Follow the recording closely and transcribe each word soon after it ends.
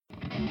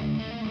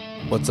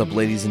What's up,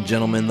 ladies and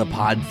gentlemen? The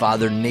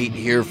Podfather Nate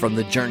here from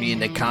the Journey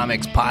into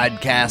Comics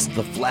podcast,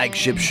 the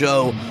flagship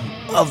show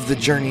of the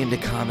Journey into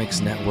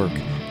Comics Network.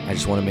 I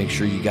just want to make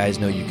sure you guys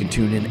know you can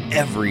tune in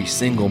every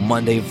single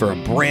Monday for a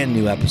brand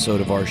new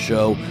episode of our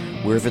show,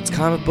 where if it's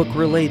comic book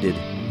related,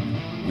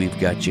 we've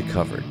got you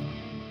covered.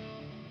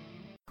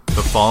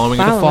 The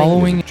following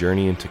is a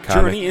Journey into Comics.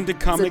 Journey into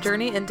Comics. It's a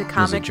Journey into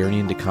Comics. Journey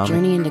into Comics.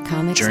 Journey into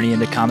Comics. Journey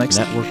into Comics.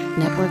 Network.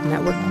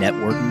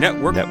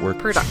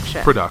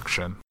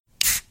 Production.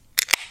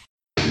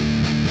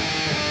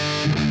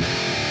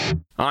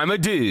 I'm a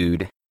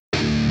dude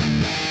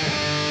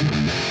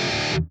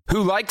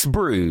who likes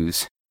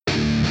brews.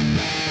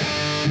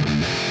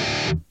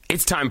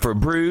 It's time for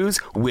Brews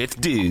with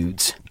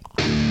Dudes.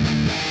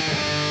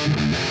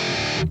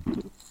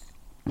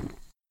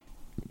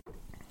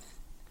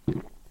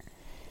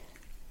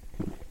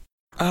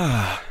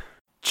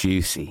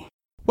 Juicy.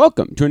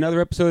 Welcome to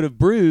another episode of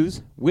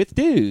Brews with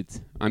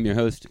Dudes. I'm your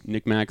host,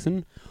 Nick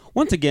Maxon.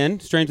 Once again,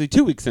 strangely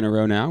 2 weeks in a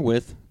row now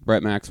with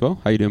Brett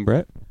Maxwell. How you doing,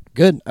 Brett?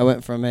 Good. I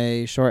went from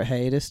a short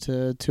hiatus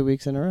to 2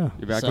 weeks in a row.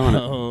 You're back on it.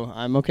 So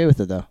I'm okay with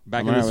it, though.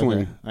 Back I'm in the alright with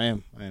swing.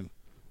 it.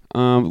 I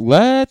am.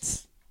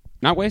 Let's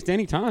not waste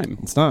any time.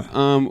 It's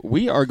not.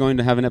 We are going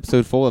to have an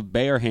episode full of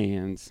bare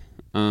hands.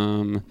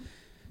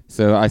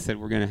 So I said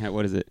we're going to have,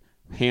 what is it?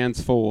 Hands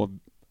full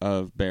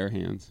of bare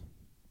hands.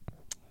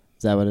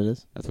 Is that what it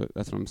is?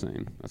 That's what I'm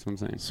saying.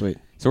 Sweet.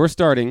 So we're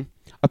starting.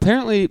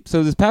 Apparently,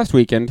 so this past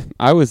weekend,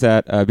 I was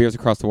at Beers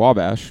Across the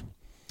Wabash,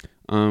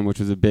 which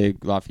was a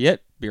big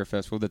Lafayette beer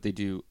festival that they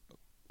do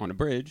on a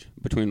bridge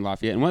between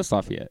Lafayette and West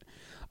Lafayette.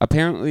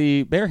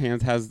 Apparently, Bare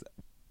Hands has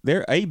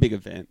a big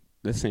event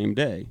the same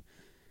day,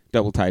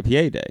 Double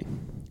IPA Day.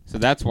 So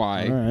that's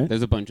why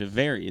there's a bunch of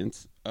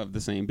variants of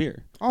the same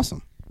beer.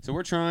 Awesome. So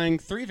we're trying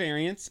 3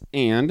 variants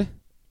and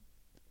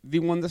the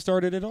one that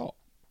started it all.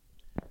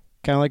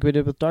 Kind of like we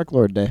did with Dark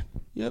Lord Day.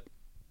 Yep.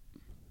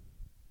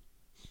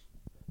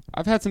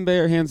 I've had some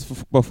Bare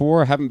Hands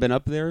before. I haven't been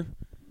up there.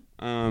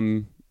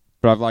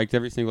 But I've liked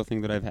every single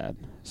thing that I've had.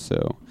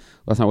 So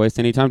let's not waste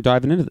any time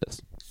diving into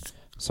this.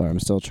 Sorry, I'm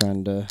still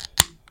trying to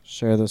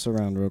share this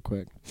around real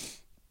quick.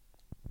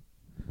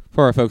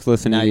 For our folks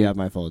listening, Now you have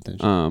my full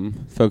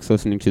attention. Folks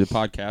listening to the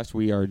podcast,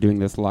 we are doing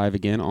this live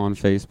again on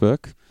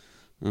Facebook.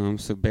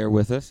 So bear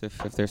with us if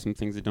there's some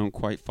things that don't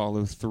quite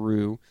follow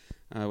through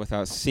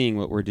without seeing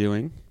what we're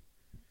doing.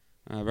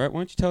 Brett, why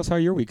don't you tell us how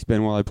your week's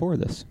been while I pour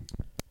this?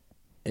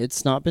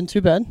 It's not been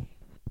too bad.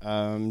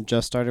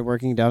 Just started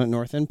working down at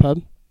North End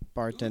Pub,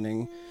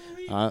 bartending.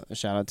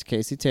 Shout out to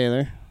Casey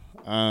Taylor.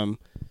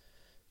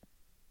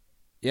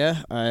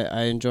 Yeah,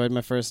 I enjoyed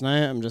my first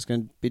night. I'm just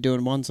going to be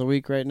doing once a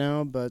week right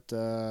now. But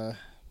other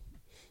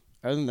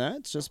than that,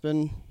 it's just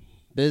been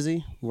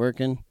busy,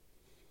 working,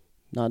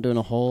 not doing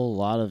a whole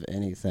lot of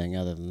anything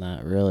other than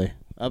that, really.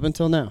 Up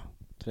until now.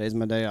 Today's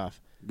my day off.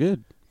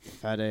 Good.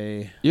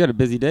 You had a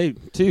busy day,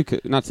 too.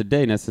 Not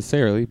today,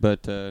 necessarily,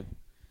 but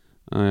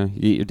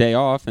your day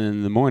off, and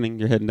in the morning,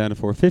 you're heading down to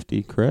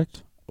 450,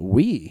 correct?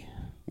 We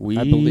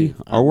I believe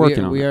are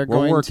working on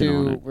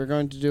it. We're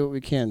going to do what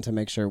we can to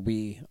make sure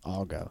we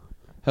all go.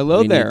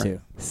 Hello we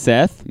there,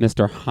 Seth,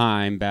 Mr.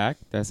 Heimback.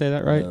 Did I say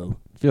that right? Hello.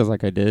 Feels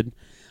like I did.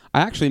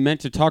 I actually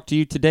meant to talk to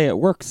you today at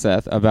work,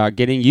 Seth, about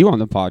getting you on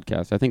the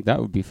podcast. I think that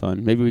would be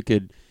fun. Maybe we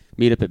could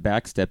meet up at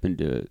Backstep and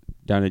do it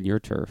down in your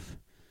turf.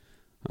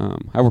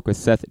 I work with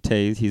Seth at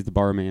Taze. He's the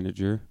bar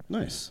manager.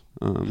 Nice.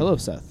 Hello,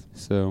 Seth.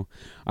 So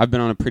I've been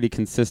on a pretty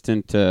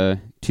consistent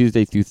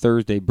Tuesday through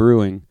Thursday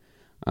brewing,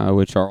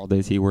 which are all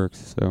days he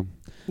works. So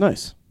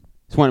nice.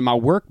 It's one of my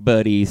work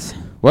buddies.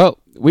 Well,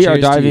 we are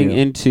diving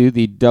into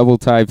the Double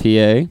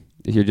IPA.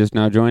 If you're just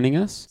now joining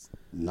us.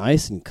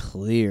 Nice and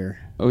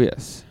clear. Oh,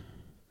 yes.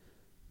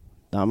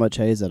 Not much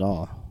haze at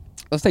all.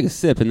 Let's take a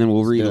sip, and then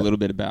we'll read a little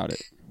bit about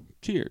it.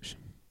 Cheers.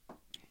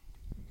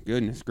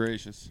 Goodness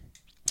gracious.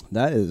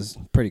 That is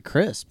pretty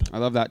crisp. I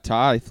love that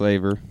Thai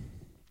flavor.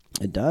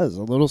 It does.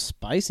 A little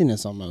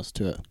spiciness almost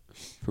to it.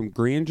 From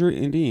Granger,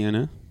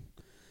 Indiana.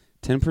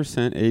 10%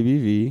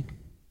 ABV.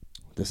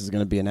 This is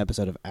going to be an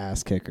episode of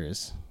Ass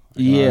Kickers.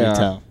 Yeah.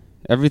 Tell.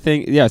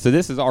 Everything. Yeah, so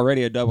this is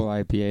already a double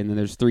IPA, and then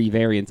there's 3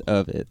 variants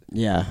of it.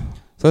 Yeah.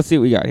 So let's see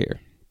what we got here.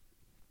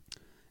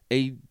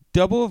 A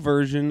double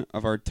version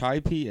of our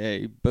Thai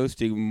PA,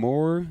 boasting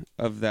more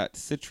of that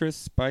citrus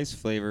spice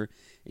flavor,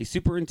 a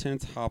super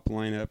intense hop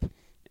lineup,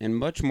 and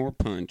much more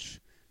punch.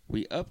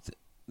 We upped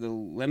the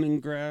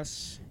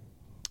lemongrass.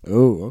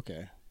 Oh,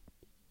 okay.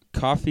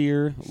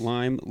 Kaffir,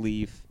 lime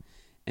leaf,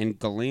 and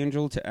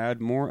galangal to add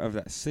more of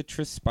that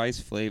citrus spice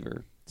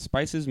flavor.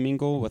 Spices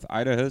mingle with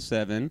Idaho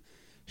 7.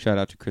 Shout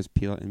out to Chris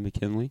Pila and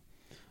McKinley.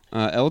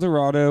 El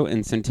Dorado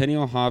and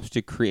Centennial hops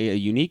to create a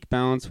unique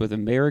balance with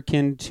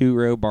American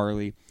 2-row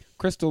barley,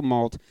 crystal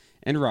malt,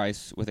 and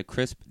rice with a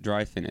crisp,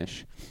 dry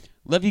finish.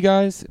 Love you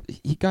guys.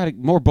 He got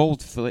more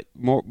bold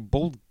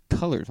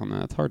colors on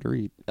that. It's hard to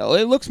read.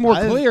 It looks more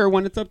clear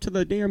when it's up to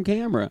the damn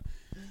camera.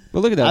 But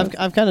look at that.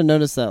 I've kind of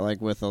noticed that,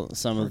 like with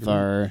some of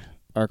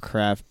our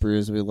craft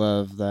brews, we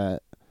love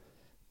that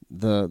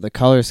the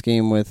color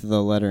scheme with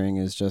the lettering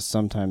is just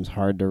sometimes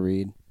hard to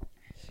read.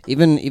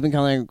 Even kind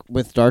of like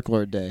with Dark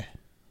Lord Day,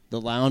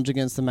 the lounge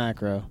against the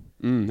macro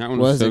That one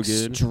was so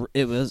good.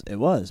 It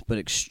was, but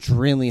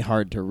extremely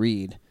hard to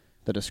read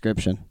the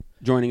description.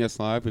 Joining us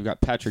live, we've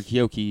got Patrick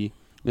Yoki,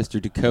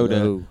 Mr. Dakota,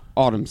 Hello.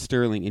 Autumn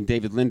Sterling, and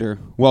David Linder.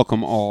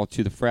 Welcome all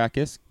to the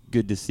Fracas.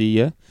 Good to see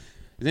you.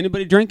 Is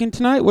anybody drinking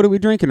tonight? What are we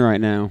drinking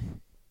right now?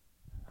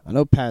 I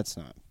know Pat's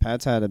not.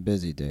 Pat's had a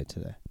busy day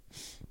today.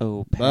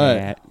 Oh,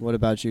 But what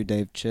about you,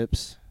 Dave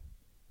Chips?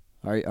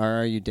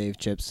 Are you Dave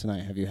Chips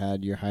tonight? Have you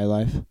had your high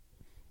life?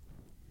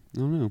 I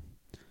don't know.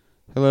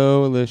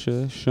 Hello,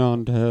 Alicia,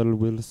 Chantel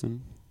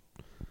Wilson.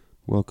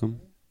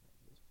 Welcome.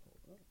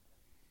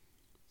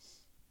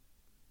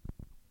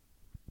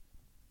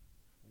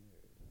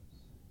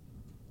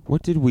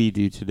 What did we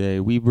do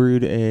today? We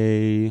brewed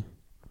a...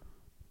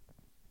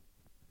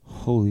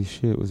 Holy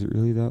shit, was it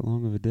really that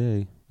long of a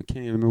day? I can't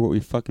even remember what we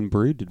fucking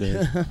brewed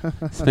today.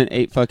 Spent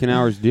 8 fucking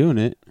hours doing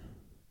it.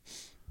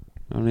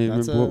 I don't even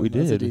remember what we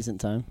did. That's a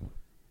decent time.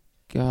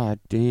 God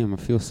damn, I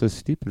feel so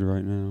stupid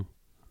right now.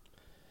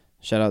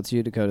 Shout out to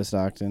you, Dakota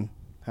Stockton.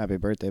 Happy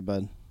birthday,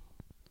 bud.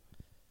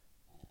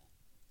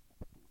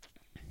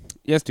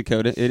 Yes,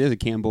 Dakota, it is a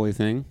Camboy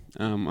thing.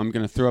 I'm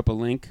going to throw up a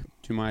link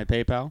to my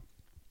PayPal.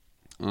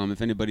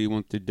 If anybody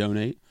wants to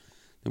donate,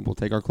 then we'll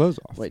take our clothes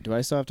off. Wait, do I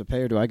still have to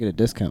pay or do I get a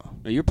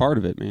discount? No, you're part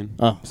of it, man.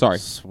 Oh, sorry.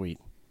 Sweet.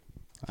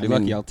 If you're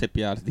lucky, I'll tip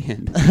you out at the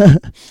end.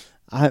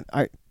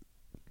 I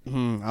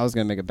was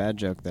going to make a bad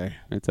joke there.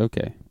 It's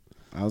okay.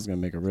 I was going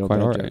to make a real Quite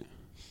bad all joke. right.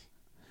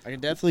 I can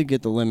definitely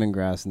get the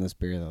lemongrass in this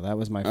beer, though. That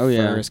was my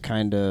yeah. first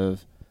kind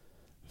of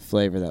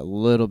flavor, that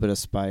little bit of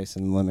spice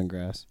in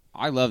lemongrass.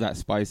 I love that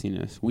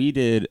spiciness. We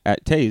did,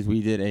 at Taze,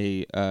 we did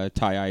a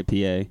Thai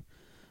IPA,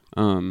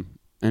 and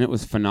it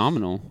was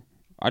phenomenal.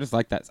 I just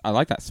like that. I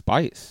like that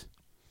spice.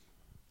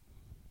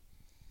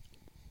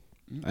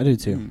 I do,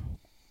 too.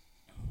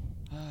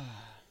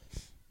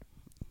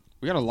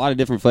 We got a lot of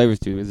different flavors,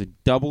 too. It's a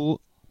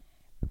double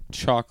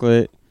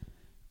chocolate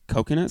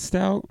coconut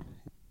stout.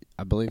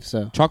 I believe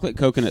so. Chocolate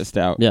coconut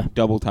stout. Yeah.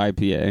 Double Thai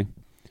IPA.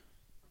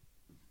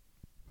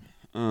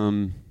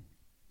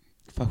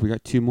 Fuck, we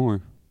got 2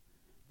 more.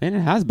 Man, it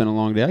has been a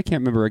long day. I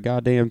can't remember a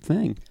goddamn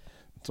thing.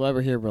 That's why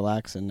we're here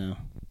relaxing now.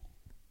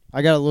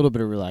 I got a little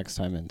bit of relaxed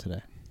time in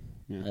today.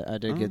 Yeah. I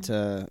did get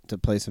to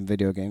play some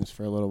video games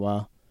for a little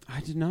while.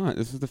 I did not.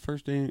 This is the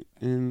first day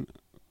in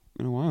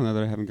a while now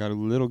that I haven't got a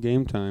little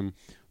game time.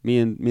 Me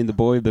and the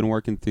boy have been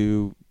working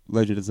through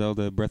Legend of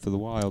Zelda Breath of the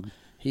Wild.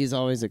 He's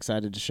always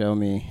excited to show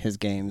me his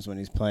games when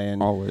he's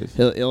playing. Always.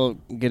 He'll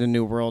get a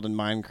new world in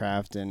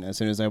Minecraft, and as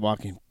soon as I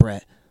walk in,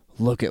 Brett,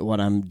 look at what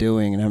I'm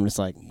doing, and I'm just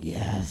like,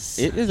 yes.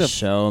 It is a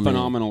show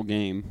phenomenal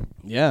game.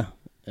 Yeah.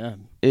 I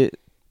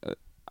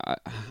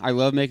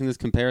love making this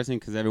comparison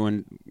because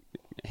everyone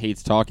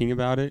hates talking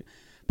about it,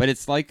 but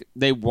it's like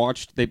they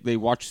watched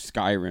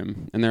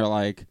Skyrim and they're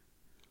like,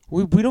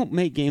 we don't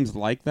make games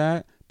like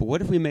that, but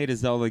what if we made a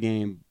Zelda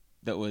game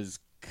that was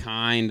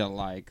kind of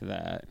like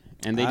that?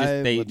 And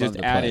they just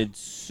added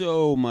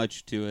so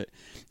much to it.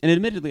 And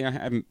admittedly, I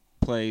haven't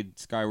played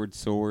Skyward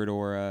Sword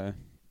or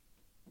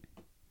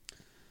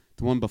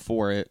the one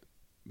before it,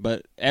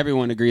 but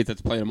everyone agrees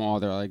that's played them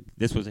all. They're like,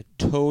 this was a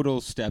total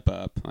step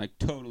up, like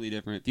totally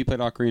different. If you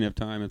played Ocarina of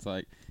Time, it's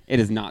like it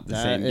is not the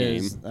same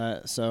game.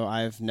 So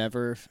I've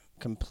never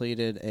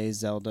completed a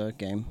Zelda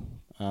game,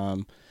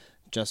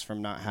 just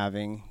from not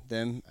having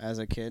them as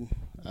a kid.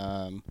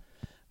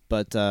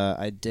 But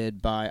I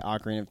did buy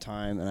Ocarina of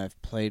Time, and I've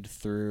played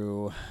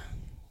through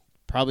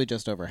probably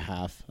just over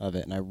half of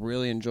it, and I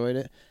really enjoyed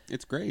it.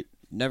 It's great.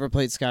 Never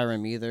played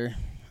Skyrim either.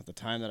 At the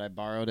time that I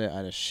borrowed it, I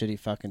had a shitty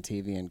fucking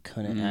TV and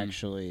couldn't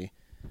actually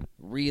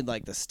read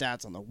like the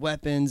stats on the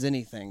weapons,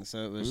 anything.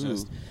 So it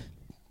was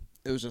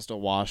just a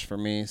wash for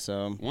me.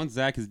 So once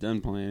Zach is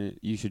done playing it,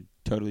 you should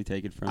totally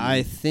take it from him.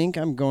 I think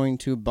I'm going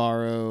to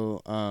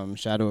borrow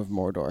Shadow of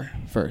Mordor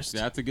first.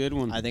 That's a good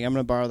one. I think I'm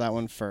going to borrow that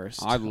one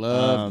first. I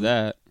love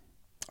that.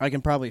 I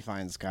can probably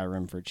find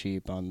Skyrim for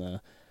cheap on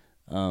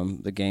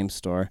the game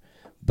store,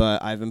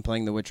 but I've been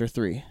playing The Witcher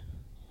 3.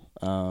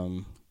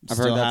 I've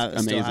heard that's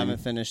amazing. Still haven't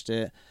finished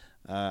it.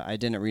 I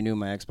didn't renew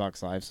my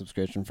Xbox Live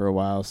subscription for a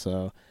while,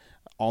 so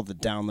all the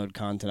download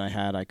content I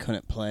had, I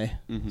couldn't play.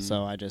 Mm-hmm.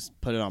 So I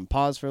just put it on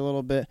pause for a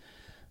little bit.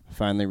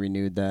 Finally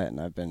renewed that, and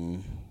I've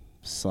been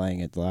slaying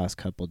it the last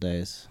couple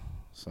days.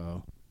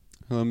 So,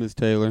 hello, Ms.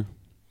 Taylor.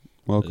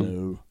 Welcome.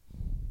 hello.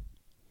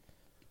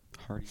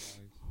 Hardy.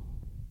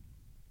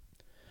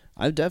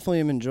 I definitely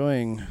am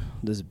enjoying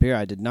this beer.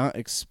 I did not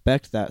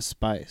expect that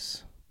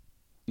spice.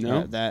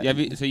 No?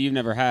 So you've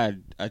never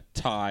had a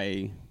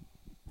Thai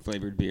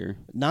flavored beer?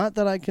 Not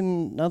that I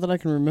can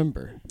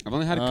remember. I've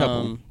only had a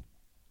couple.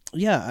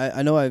 Yeah,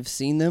 I know I've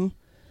seen them,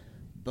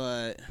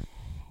 but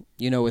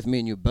with me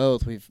and you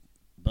both, we've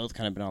both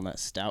kind of been on that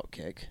stout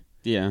kick.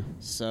 Yeah.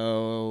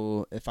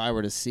 So if I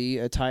were to see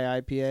a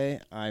Thai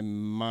IPA, I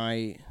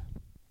might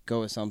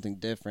go with something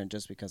different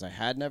just because I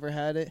had never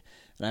had it,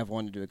 and I've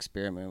wanted to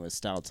experiment with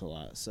stouts a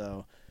lot.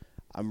 So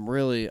I'm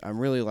really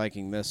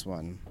liking this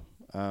one,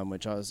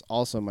 which was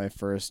also my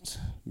first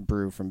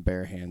brew from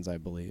Bare Hands, I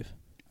believe.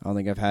 I don't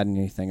think I've had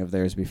anything of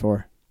theirs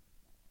before.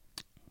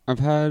 I've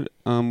had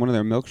one of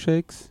their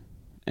milkshakes,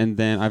 and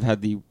then I've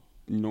had the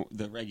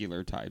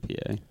regular Thai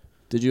PA.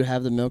 Did you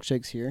have the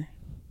milkshakes here?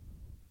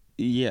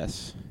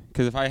 Yes,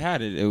 because if I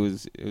had it, it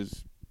was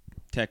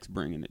Tex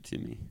bringing it to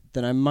me.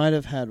 Then I might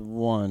have had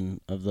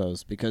one of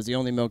those because the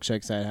only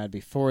milkshakes I had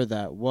before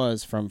that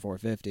was from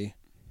 450.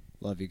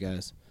 Love you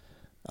guys.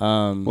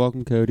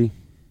 Welcome, Cody.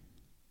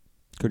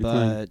 Cody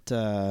Flynn.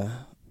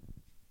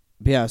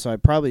 But yeah, so I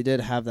probably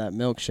did have that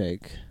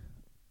milkshake.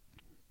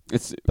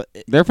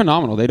 They're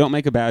phenomenal. They don't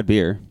make a bad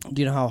beer.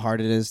 Do you know how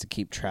hard it is to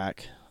keep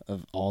track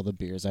of all the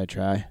beers I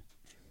try?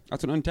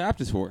 That's what Untapped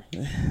is for.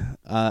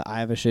 I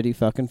have a shitty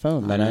fucking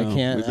phone, but I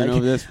can't. We've been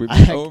over this. We've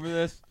been over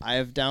this. I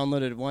have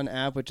downloaded one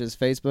app, which is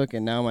Facebook,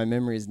 and now my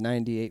memory is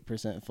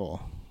 98%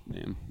 full.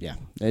 Damn. Yeah,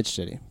 it's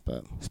shitty.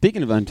 But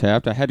speaking of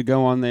Untapped, I had to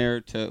go on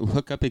there to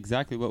look up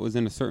exactly what was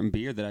in a certain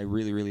beer that I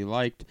really, really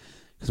liked.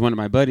 Because one of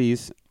my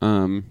buddies,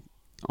 on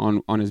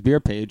his beer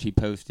page, he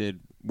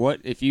posted, "What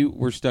if you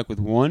were stuck with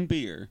one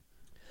beer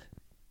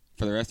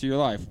for the rest of your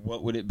life?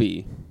 What would it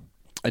be?"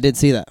 I did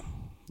see that.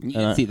 You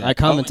did see that. I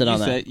commented on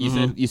that.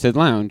 You said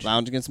Lounge.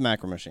 Lounge Against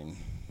Macro Machine,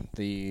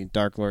 the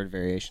Dark Lord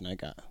variation I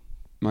got.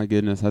 My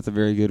goodness, that's a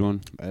very good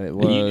one. It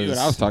was. And you knew what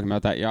I was talking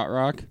about, that Yacht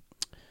Rock.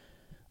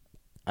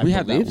 We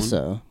had that one.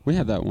 So. We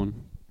had that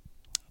one.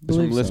 It's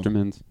from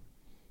Listerman's.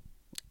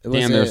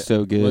 Damn, they're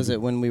so good. Was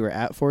it when we were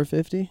at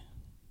 450?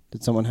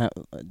 Did someone have?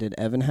 Did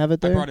Evan have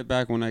it there? I brought it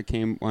back when I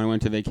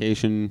went to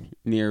vacation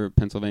near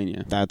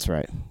Pennsylvania. That's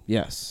right.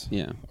 Yes.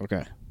 Yeah.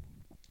 Okay.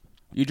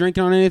 You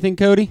drinking on anything,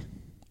 Cody?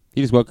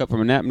 You just woke up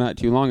from a nap not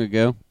too long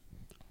ago.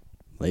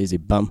 Lazy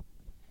bum.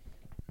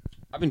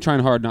 I've been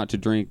trying hard not to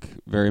drink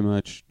very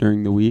much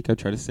during the week. I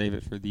try to save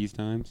it for these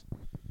times.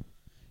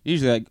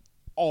 Usually,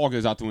 all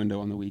goes out the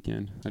window on the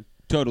weekend. I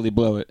totally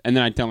blow it. And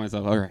then I tell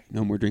myself, all right,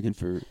 no more drinking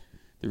for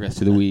the rest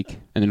of the week.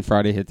 And then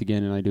Friday hits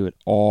again, and I do it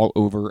all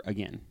over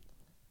again.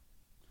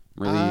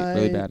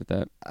 Really bad at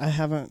that. I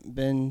haven't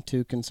been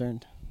too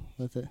concerned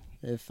with it.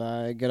 If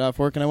I get off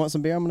work and I want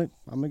some beer, I'm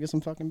gonna get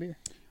some fucking beer.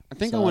 I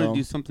think I want to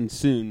do something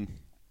soon.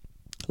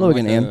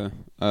 Logan,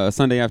 Ian.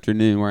 Sunday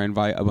afternoon where I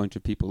invite a bunch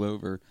of people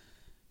over,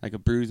 like a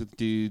Brews with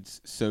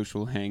Dudes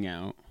social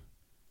hangout,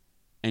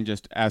 and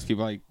just ask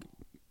people, like,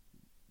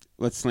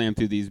 let's slam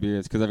through these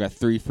beers, because I've got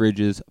 3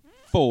 fridges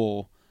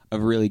full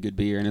of really good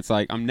beer, and it's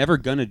like, I'm never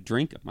gonna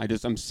drink them.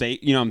 I'm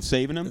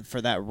saving them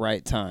for that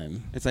right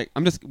time. It's like,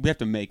 we have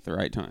to make the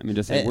right time, and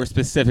just say, we're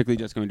specifically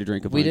just going to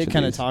drink a bunch of these. We did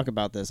kind of talk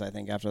about this, I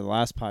think, after the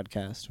last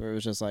podcast, where it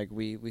was just like,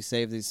 we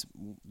save these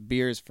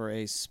beers for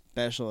a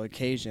special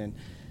occasion.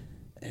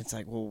 It's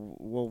like,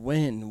 well,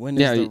 when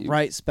is the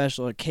right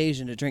special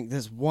occasion to drink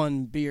this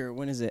one beer?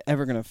 When is it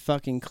ever gonna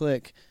fucking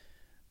click?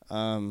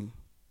 Yeah,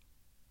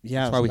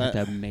 that's why we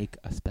have to make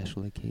a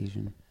special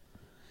occasion.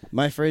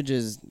 My fridge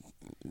is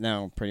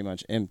now pretty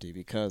much empty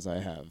because I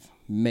have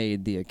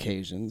made the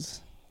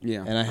occasions.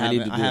 Yeah, and I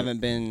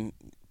haven't been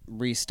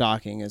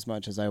restocking as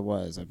much as I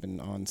was. I've been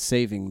on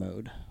saving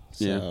mode.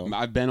 So. Yeah,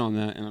 I've been on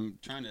that, and I'm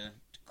trying to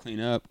clean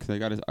up because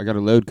I got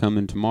a load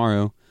coming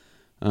tomorrow.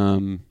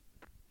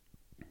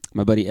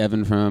 My buddy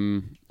Evan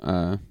from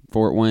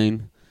Fort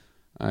Wayne,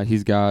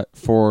 he's got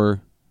 3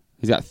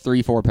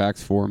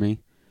 4-packs for me,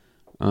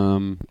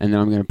 and then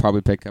I'm gonna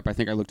probably pick up. I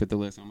think I looked at the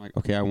list, and I'm like,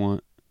 okay, I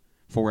want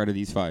 4 out of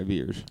these 5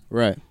 beers.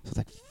 Right. So it's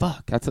like,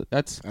 fuck, that's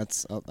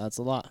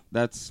a lot.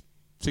 That's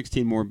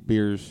 16 more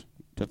beers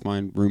to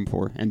find room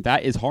for, and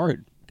that is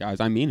hard, guys.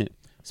 I mean it.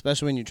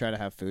 Especially when you try to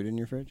have food in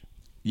your fridge.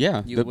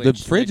 Yeah, the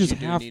fridge is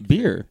half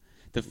beer.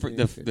 The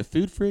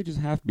food fridge is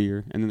half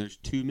beer, and then there's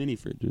 2 mini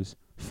fridges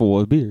full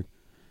of beer.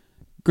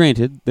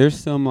 Granted, there's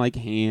some like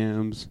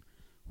hams.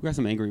 We got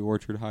some Angry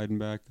Orchard hiding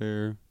back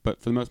there,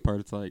 but for the most part,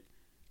 it's like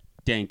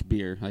dank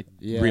beer, like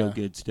real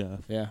good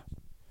stuff. Yeah.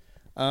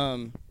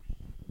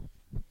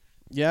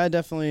 Yeah,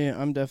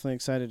 I'm definitely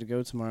excited to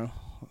go tomorrow.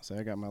 So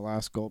I got my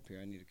last gulp here.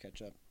 I need to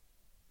catch up.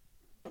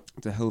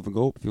 It's a hell of a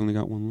gulp if you only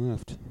got one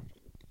left.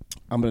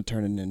 I'm gonna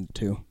turn it into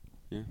 2.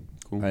 Yeah,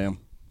 cool. I am.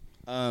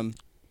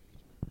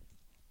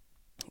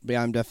 But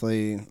yeah, I'm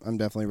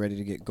definitely ready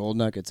to get gold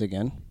nuggets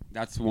again.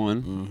 That's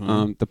one.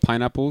 Mm-hmm. The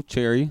pineapple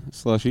cherry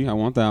slushy. I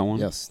want that one.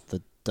 Yes,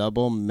 the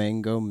double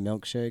mango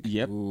milkshake.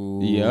 Yep.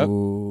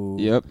 Ooh.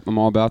 Yep. I'm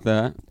all about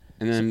that.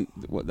 And then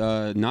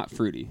not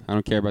fruity. I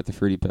don't care about the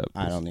fruity pep.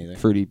 I don't either.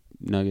 Fruity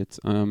nuggets.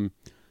 Something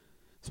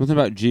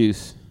about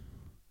juice.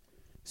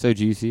 So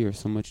juicy or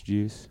so much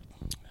juice.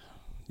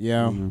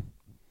 Yeah.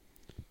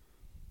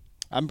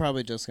 I'm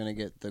probably just gonna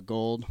get the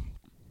gold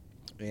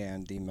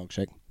and the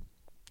milkshake.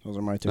 Those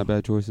are my 2. Not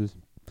bad choices.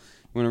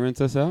 You want to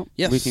rinse us out?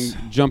 Yes. We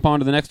can jump on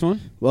to the next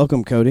one.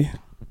 Welcome, Cody.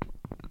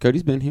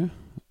 Cody's been here.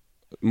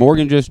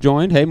 Morgan just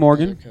joined. Hey,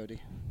 Morgan. Another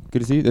Cody. Good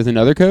to see you. There's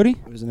another Cody?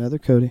 There's another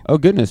Cody. Oh,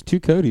 goodness. 2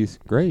 Codys.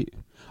 Great.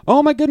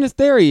 Oh, my goodness.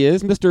 There he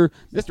is. Mr.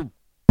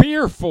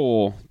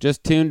 Beerful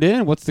just tuned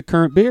in. What's the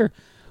current beer?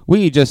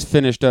 We just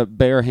finished up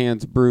Bare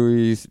Hands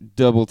Brewery's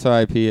Double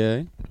Thai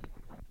PA.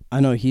 I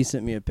know he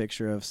sent me a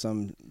picture of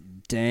some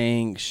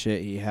dang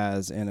shit he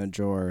has in a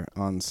drawer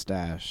on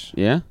stash.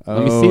 Yeah? Oh,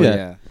 Let me see that.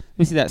 Yeah. Let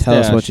me see that Tell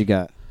stash. us what you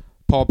got.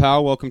 Paul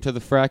Powell, welcome to the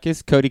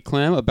Fracas. Cody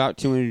Clem, about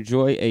to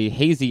enjoy a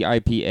hazy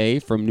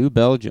IPA from New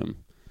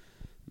Belgium.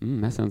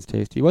 That sounds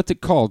tasty. What's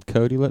it called,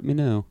 Cody? Let me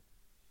know.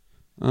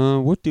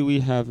 What do we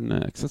have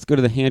next? Let's go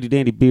to the handy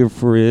dandy beer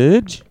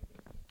fridge.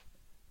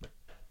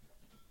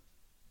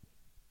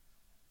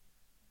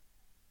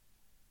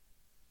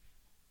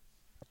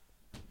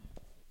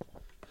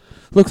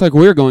 Looks like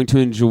we're going to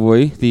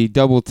enjoy the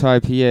Double Thai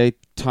PA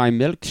Thai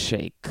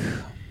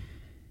Milkshake.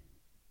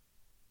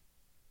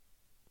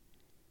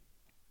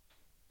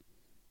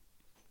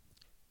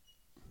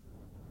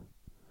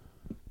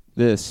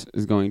 This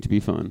is going to be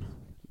fun.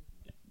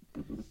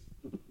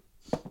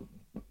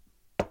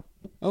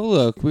 Oh,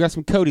 look, we got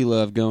some Cody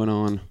love going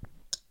on.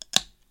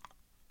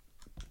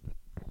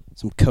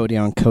 Some Cody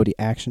on Cody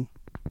action.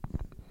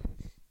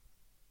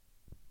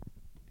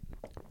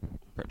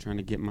 Trying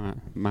to get my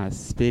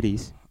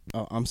spitties.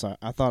 Oh, I'm sorry.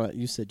 I thought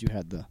you said you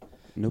had the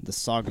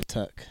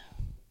Saugatuck.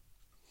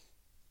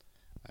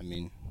 I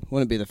mean,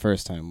 wouldn't be the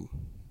first time.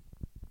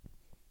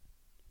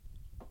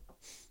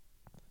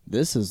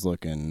 This is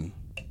looking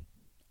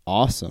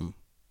awesome.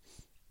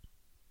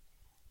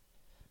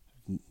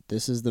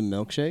 This is the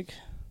milkshake.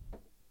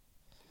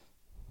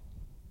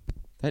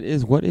 That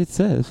is what it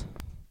says.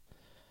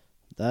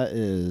 That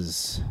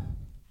is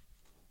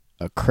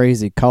a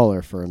crazy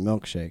color for a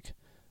milkshake.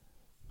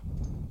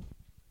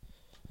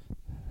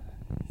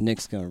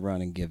 Nick's going to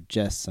run and give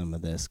Jess some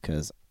of this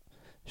because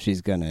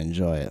she's going to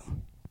enjoy it.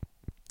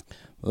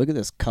 Look at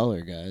this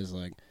color, guys.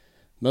 Like,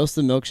 most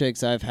of the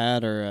milkshakes I've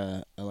had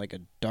are like a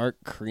dark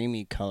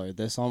creamy color.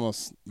 This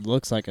almost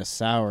looks like a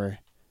sour.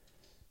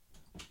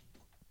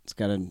 It's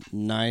got a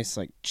nice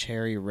like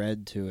cherry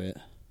red to it.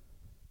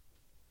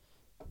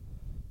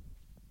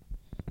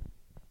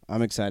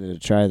 I'm excited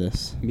to try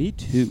this. Me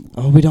too.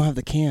 Oh, we don't have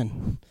the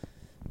can.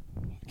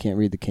 Can't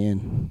read the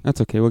can.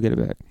 That's okay. We'll get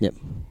it back. Yep.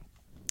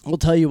 We'll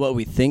tell you what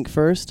we think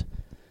first,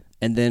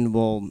 and then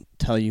we'll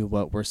tell you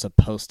what we're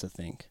supposed to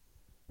think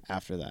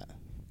after that.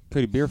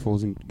 Cody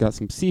Beerful's got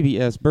some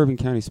CBS Bourbon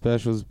County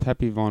specials,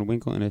 Peppy Von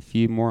Winkle, and a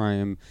few more I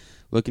am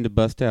looking to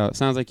bust out.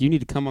 Sounds like you need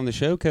to come on the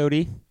show,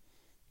 Cody.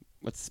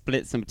 Let's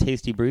split some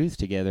tasty brews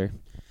together.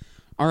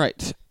 All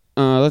right.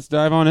 Let's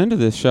dive on into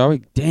this, shall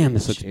we? Damn,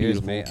 this looks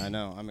Cheers, beautiful. mate. I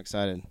know. I'm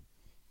excited.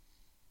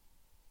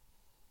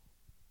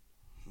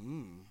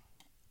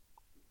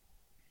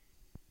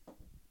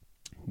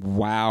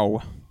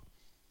 Wow.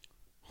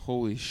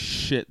 Holy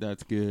shit,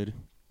 that's good.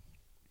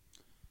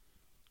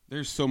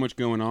 There's so much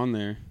going on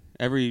there.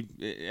 Every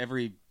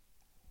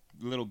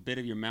little bit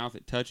of your mouth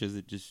it touches,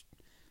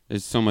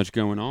 there's so much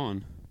going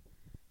on.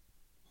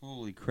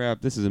 Holy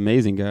crap, this is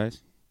amazing,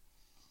 guys.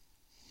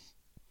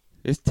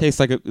 This tastes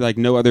like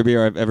no other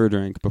beer I've ever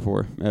drank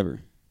before,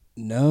 ever.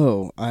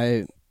 No,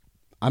 I'm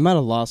at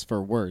a loss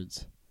for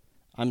words.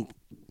 I'm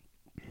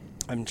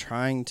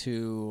trying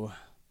to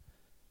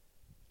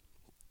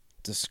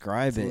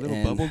describe it. It's a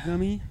little bubble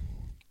gummy.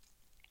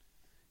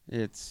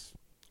 It's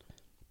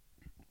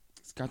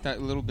got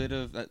that little bit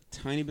of that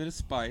tiny bit of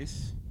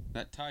spice,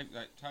 that Thai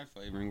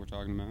flavoring we're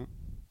talking about.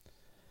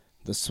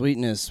 The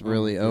sweetness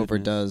really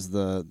overdoes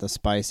the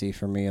spicy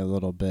for me a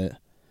little bit.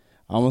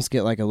 I almost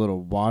get like a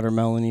little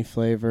watermelon-y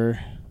flavor.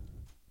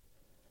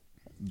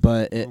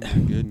 But Oh my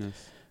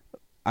goodness.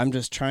 I'm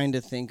just trying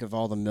to think of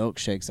all the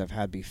milkshakes I've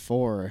had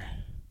before.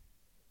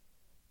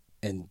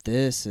 And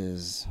this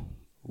is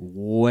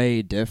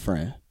way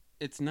different.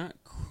 It's not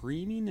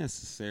creamy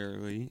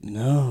necessarily.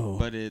 No.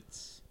 But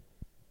it's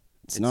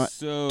not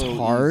so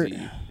tart.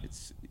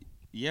 Easy.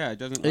 It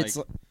doesn't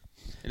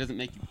it doesn't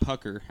make you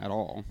pucker at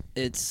all.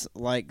 It's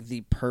like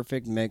the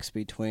perfect mix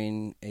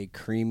between a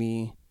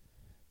creamy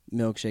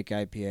milkshake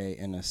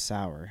IPA and a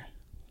sour.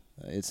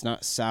 It's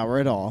not sour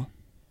at all,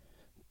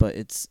 but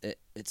it's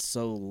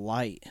so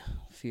light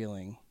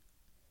feeling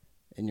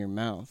in your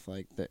mouth.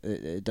 Like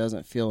it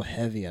doesn't feel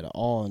heavy at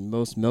all. And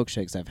most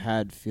milkshakes I've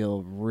had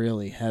feel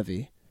really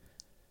heavy.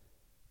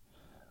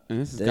 And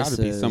this has got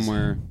to be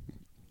somewhere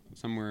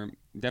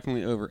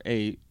definitely over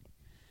 8,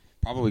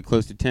 probably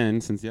close to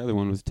 10 since the other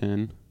one was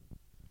 10.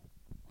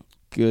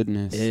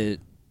 Goodness.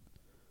 It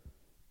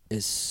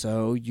is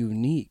so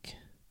unique.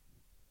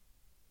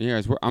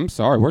 Yeah, I'm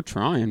sorry, we're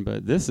trying,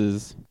 but this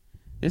is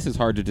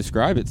hard to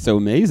describe. It's so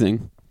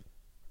amazing.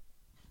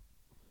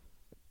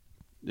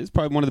 This is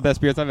probably one of the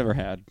best beers I've ever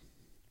had.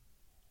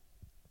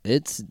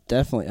 It's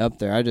definitely up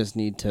there. I just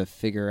need to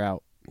figure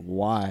out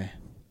why.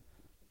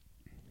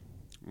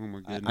 Oh my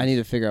goodness. I need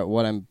to figure out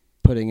what I'm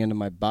putting into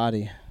my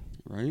body.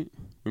 Right?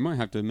 We might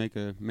have to make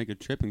a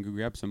trip and go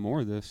grab some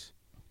more of this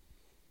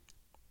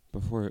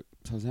before it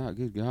sells out.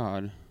 Good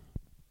God.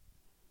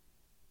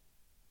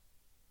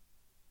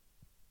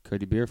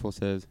 Cody Beerful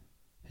says,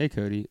 "Hey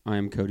Cody, I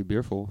am Cody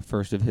Beerful,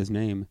 first of his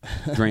name,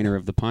 drainer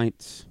of the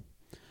pints.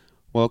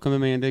 Welcome,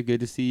 Amanda. Good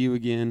to see you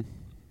again."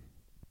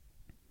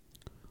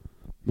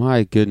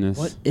 My goodness.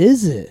 What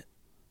is it?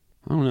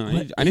 I don't know.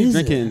 What I need to is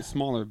drink it it? in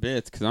smaller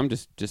bits because I'm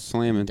just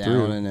slamming Down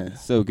through. in it.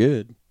 It's so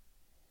good.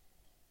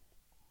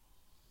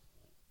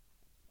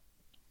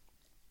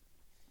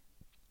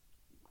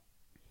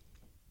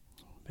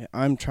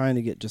 I'm trying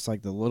to get just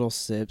like the little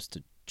sips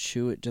to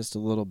chew it just a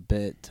little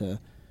bit to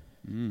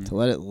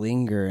let it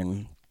linger,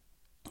 and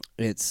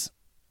it's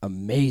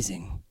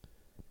amazing.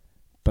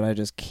 But I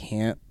just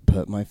can't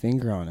put my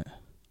finger on it.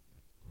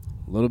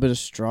 A little bit of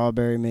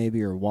strawberry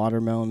maybe, or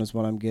watermelon is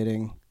what I'm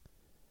getting.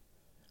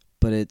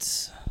 But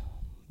it's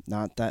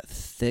not that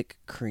thick,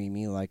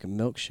 creamy like a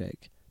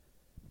milkshake.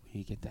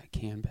 You get that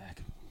can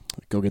back.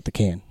 Go get the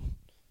can.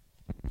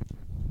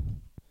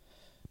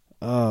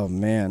 Oh,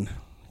 man.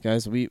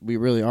 Guys, we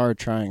really are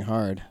trying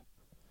hard.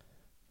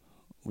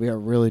 We are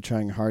really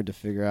trying hard to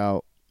figure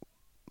out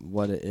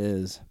what it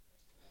is.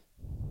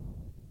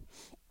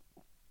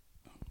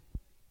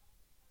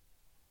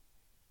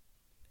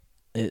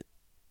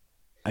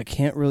 I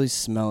can't really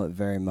smell it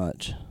very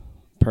much,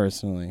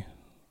 personally.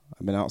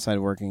 I've been outside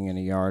working in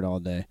a yard all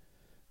day.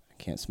 I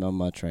can't smell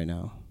much right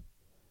now.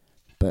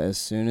 But as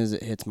soon as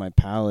it hits my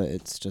palate,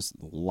 it's just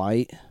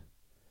light.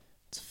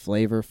 It's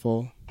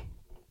flavorful.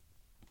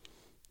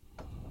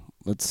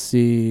 Let's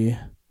see.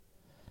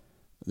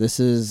 This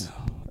is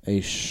a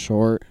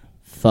short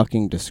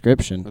fucking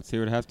description. Let's see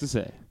what it has to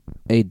say.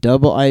 A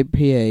double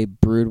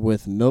IPA brewed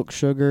with milk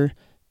sugar,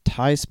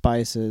 Thai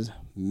spices,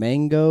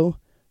 mango,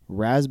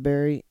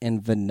 raspberry,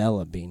 and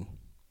vanilla bean.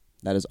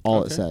 That is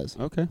all it says.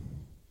 Okay.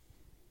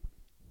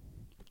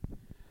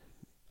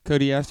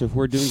 Cody asked if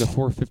we're doing the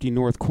 450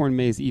 North Corn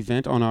Maze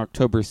event on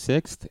October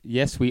 6th.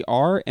 Yes, we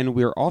are, and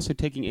we're also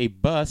taking a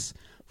bus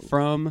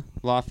from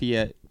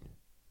Lafayette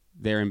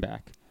there and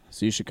back.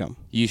 So you should come.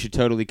 You should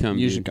totally come.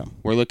 You dude. should come.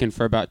 We're looking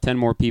for about 10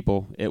 more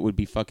people. It would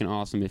be fucking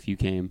awesome if you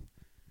came.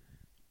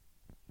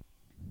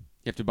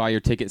 You have to buy your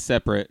ticket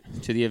separate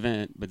to the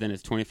event, but then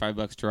it's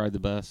 $25 to ride the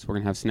bus. We're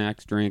going to have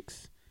snacks,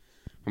 drinks.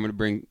 I'm going to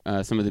bring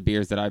some of the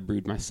beers that I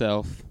brewed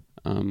myself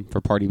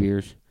for party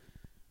beers.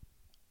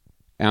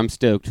 And I'm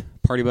stoked.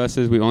 Party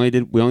buses, we only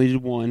did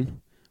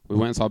one. We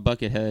went and saw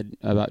Buckethead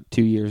about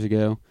 2 years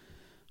ago.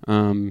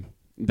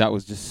 That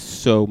was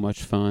just so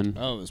much fun.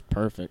 Oh, it was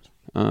perfect.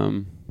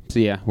 So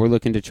yeah, we're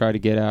looking to try to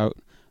get out.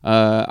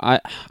 I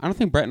don't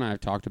think Brett and I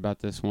have talked about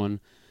this one,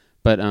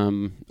 but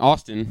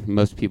Austin,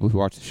 most people who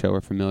watch the show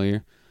are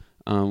familiar.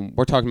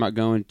 We're talking about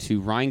going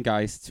to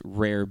Rheingeist's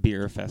Rare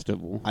Beer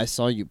Festival. I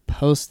saw you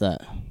post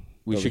that.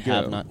 We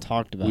have not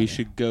talked about it. We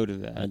should go to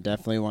that. I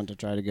definitely want to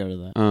try to go to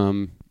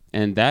that.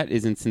 And that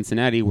is in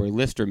Cincinnati, where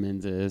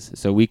Listerman's is.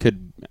 So we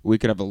could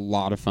have a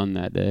lot of fun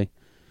that day.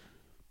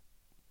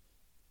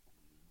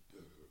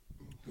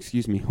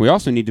 Excuse me. We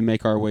also need to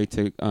make our way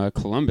to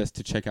Columbus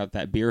to check out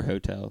that beer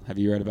hotel. Have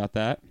you read about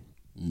that?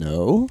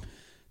 No.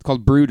 It's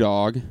called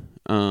Brewdog,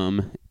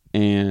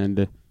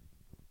 and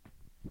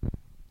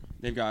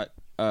they've got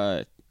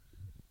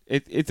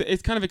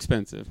it's kind of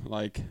expensive.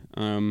 Like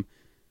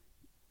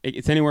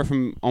it's anywhere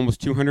from almost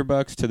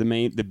 $200 to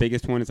the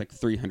biggest one is like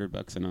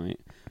 $300 a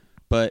night.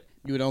 But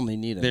you would only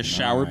need there's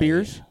shower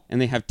beers,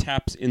 and they have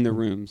taps in the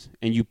rooms,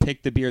 and you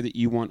pick the beer that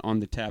you want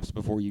on the taps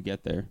before you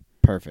get there.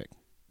 Perfect.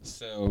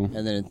 So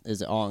and then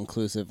is it all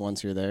inclusive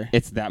once you're there?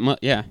 It's that much.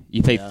 Yeah,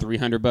 you pay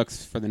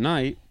 $300 for the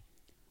night,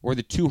 or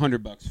the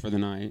 $200 for the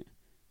night,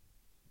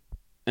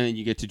 and then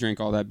you get to drink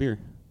all that beer.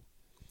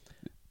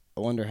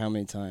 I wonder how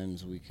many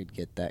times we could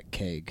get that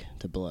keg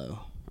to blow.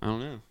 I don't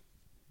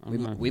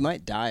know. We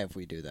might die if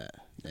we do that,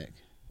 Nick.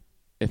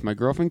 If my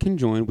girlfriend can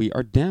join, we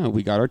are down.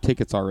 We got our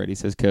tickets already,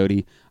 says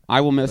Cody.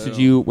 I will message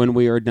you when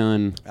we are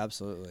done.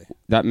 Absolutely.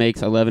 That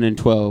makes 11 and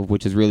 12,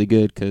 which is really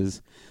good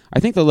because I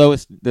think the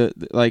lowest, to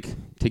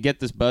get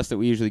this bus that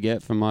we usually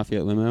get from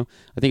Lafayette Limo,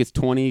 I think it's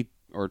 20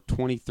 or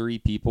 23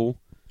 people.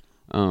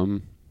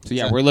 So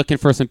yeah, we're looking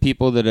for some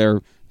people that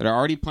are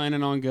already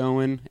planning on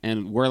going,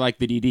 and we're like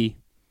the DD.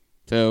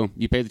 So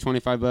you pay the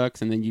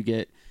 $25, and then you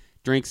get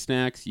drinks,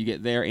 snacks. You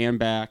get there and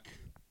back.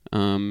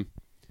 And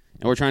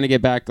we're trying to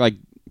get back like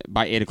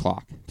by 8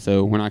 o'clock.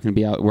 So we're not going to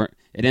be out.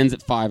 It ends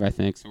at 5, I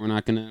think. So we're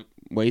not going to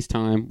waste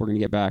time. We're going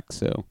to get back.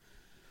 So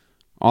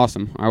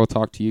awesome. I will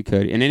talk to you,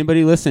 Cody. And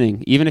anybody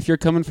listening, even if you're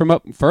coming from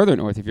up further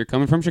north, if you're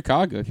coming from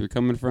Chicago, if you're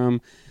coming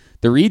from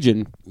the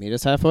region, meet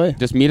us halfway.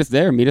 Just meet us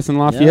there. Meet us in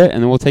Lafayette,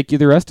 and then we'll take you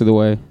the rest of the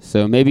way.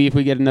 So maybe if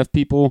we get enough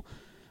people,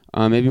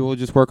 maybe we'll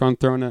just work on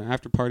throwing an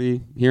after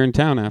party here in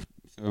town after.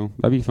 So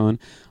that'd be fun.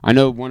 I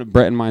know one of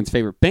Brett and mine's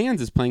favorite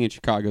bands is playing in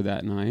Chicago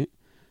that night.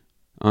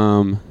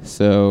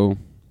 So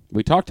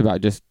we talked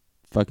about just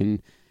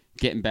fucking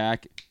getting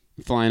back,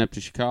 flying up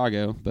to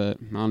Chicago, but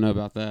I don't know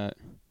about that.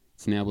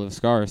 It's Nail of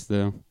Scars,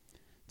 though.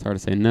 It's hard to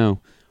say no.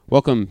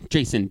 Welcome,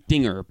 Jason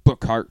Dinger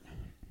Bookhart.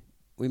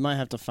 We might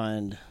have to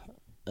find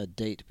a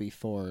date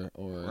before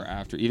or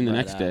after, even the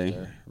next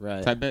day.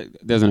 Right. I bet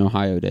there's an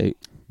Ohio date.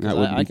 That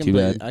wouldn't be too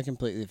bad. I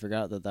completely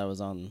forgot that was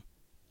on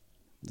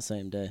the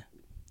same day.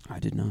 I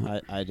did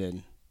not. I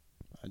did.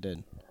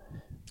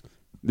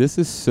 This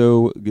is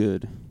so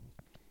good.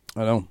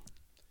 I know.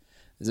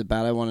 Is it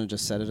bad I want to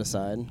just set it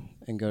aside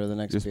and go to the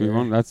next beer? Move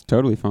on. That's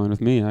totally fine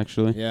with me,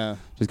 actually. Yeah.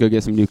 Just go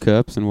get some new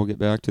cups, and we'll get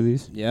back to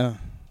these. Yeah.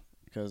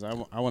 Because I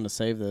want to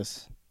save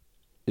this.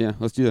 Yeah,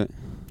 let's do that.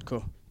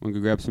 Cool. We'll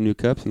go grab some new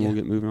cups, and we'll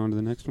get moving on to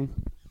the next one.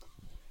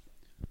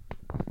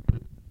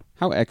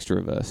 How extra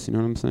of us, you know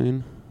what I'm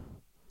saying?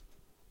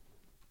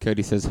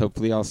 Cody says,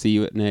 hopefully I'll see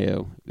you at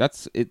Nao.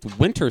 It's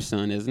Winter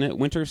Sun, isn't it?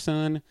 Winter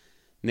Sun,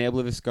 Nao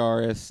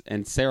Obliviscaris,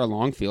 and Sarah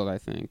Longfield, I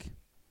think.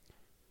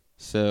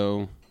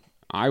 So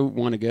I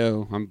want to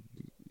go.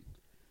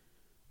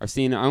 I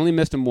only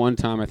missed them one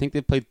time. I think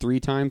they've played 3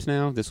 times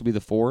now. This will be the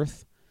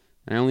 4th.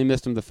 I only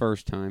missed them the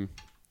first time.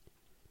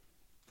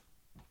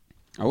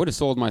 I would have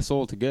sold my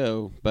soul to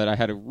go, but I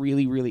had a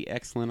really, really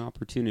excellent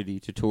opportunity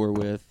to tour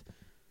with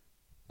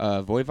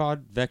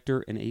Voivod,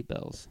 Vector, and 8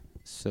 Bells.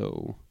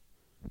 So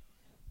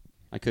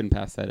I couldn't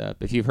pass that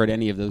up. If you've heard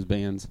any of those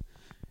bands,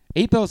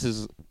 8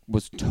 Bells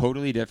was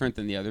totally different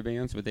than the other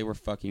bands, but they were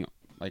fucking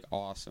like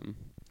awesome.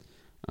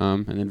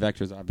 And then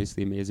Vector's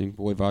obviously amazing.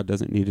 Voivod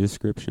doesn't need a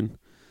description.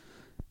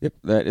 Yep,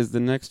 that is the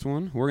next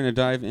one. We're going to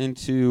dive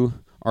into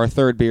our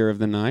third beer of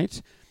the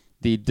night,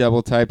 the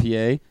Double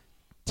IPA,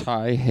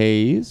 Thai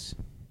Haze.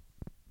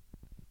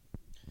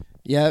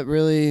 Yeah, it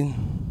really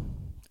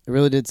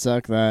did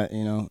suck that,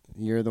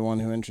 you're the one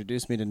who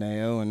introduced me to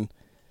Nao, and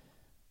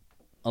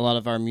a lot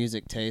of our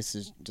music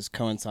tastes just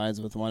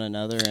coincides with one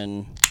another,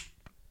 and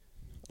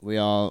we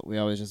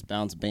always just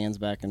bounce bands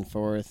back and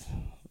forth.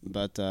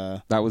 But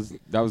that was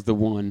the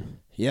one.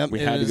 Yep, we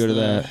had to go to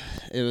that.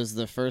 It was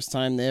the first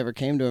time they ever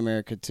came to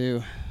America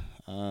too,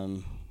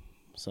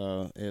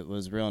 so it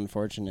was real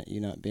unfortunate you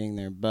not being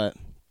there. But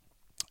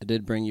I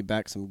did bring you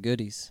back some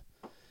goodies.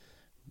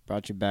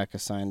 Brought you back a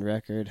signed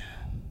record.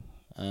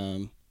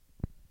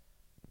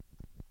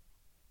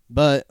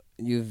 But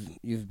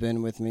you've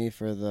been with me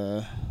for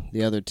the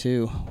other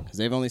 2 because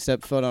they've only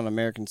stepped foot on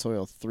American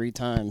soil 3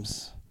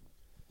 times.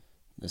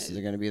 This is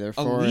going to be their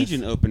 4th.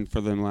 Allegiant opened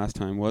for them last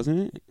time,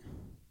 wasn't it?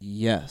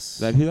 Yes. Is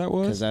that who that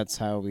was? Because that's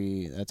how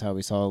we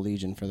saw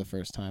Allegiant for the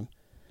first time.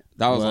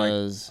 That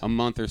was like a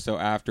month or so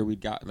after we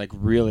got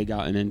really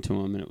gotten into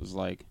them, and it was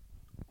like,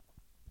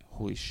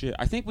 holy shit!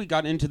 I think we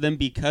got into them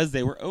because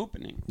they were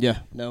opening. Yeah.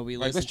 No, we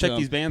let's check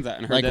these bands out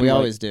and heard like them we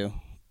always do,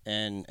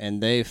 and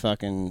they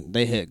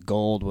hit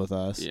gold with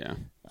us. Yeah.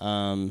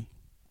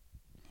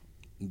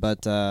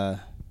 But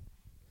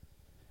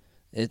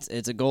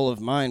it's a goal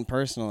of mine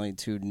personally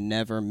to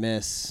never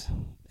miss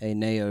a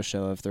Nao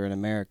show if they're in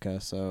America.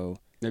 So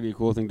that'd be a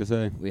cool thing to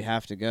say. We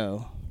have to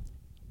go.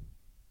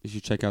 You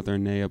should check out their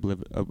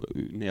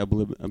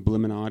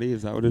Obliminati.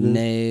 Is that what it is?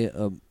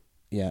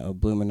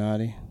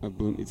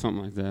 Obliminati.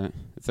 Something like that.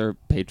 It's their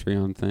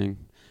Patreon thing.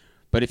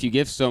 But if you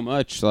give so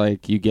much,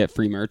 you get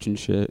free merch and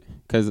shit.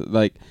 Because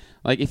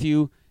if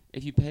you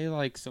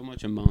pay so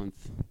much a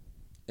month,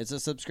 it's a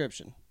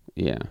subscription.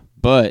 Yeah,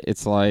 but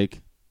it's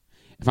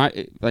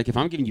if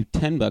I'm giving you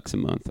 $10 a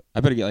month,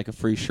 I better get a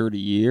free shirt a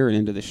year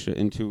and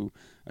into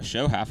a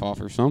show half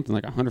off or something,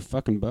 $100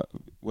 fucking bucks.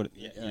 What?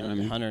 Yeah, you know what I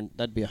mean? 100.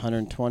 That'd be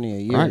 $120 a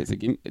year. All right. So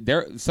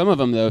some of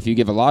them though, if you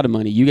give a lot of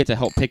money, you get to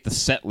help pick the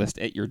set list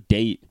at your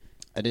date.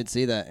 I did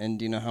see that, and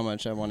do you know how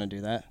much I want to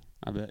do that?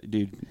 I bet,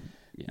 dude.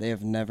 Yeah. They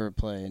have never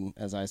played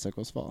As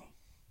Icicles Fall.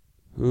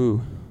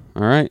 Ooh.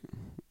 All right.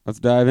 Let's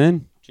dive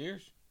in.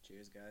 Cheers.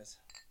 Cheers, guys.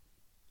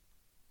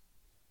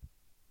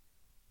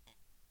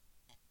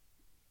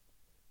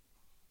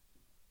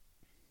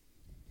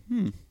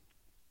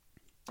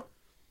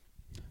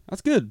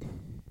 That's good.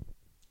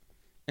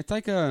 It's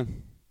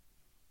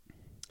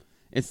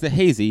it's the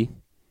hazy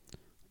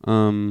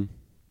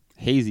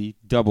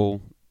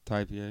double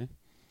IPA.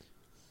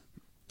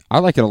 I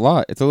like it a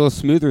lot. It's a little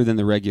smoother than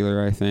the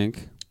regular, I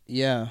think.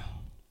 Yeah.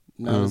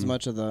 Not as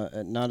much of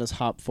not as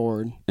hop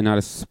forward. And not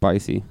as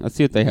spicy. Let's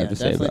see what they have to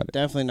say about it.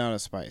 Definitely not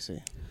as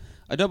spicy.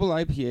 A double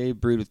IPA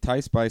brewed with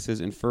Thai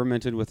spices and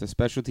fermented with a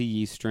specialty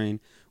yeast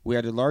strain. We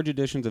added large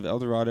additions of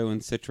Eldorado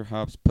and Citra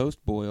hops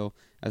post-boil,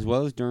 as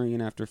well as during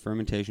and after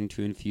fermentation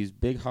to infuse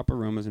big hop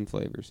aromas and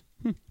flavors.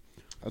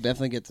 I'll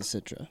definitely get the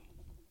Citra.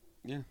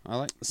 Yeah, I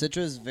like Citra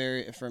is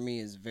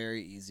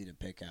very easy to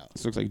pick out.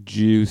 This looks like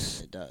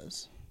juice. It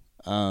does.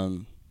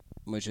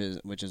 Which is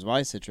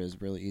why Citra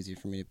is really easy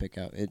for me to pick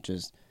out.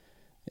 It's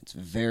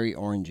very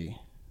orangey.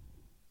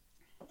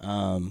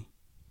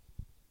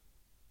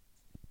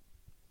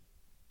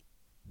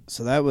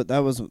 So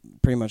that was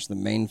pretty much the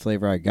main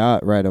flavor I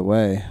got right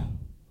away.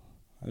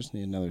 I just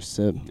need another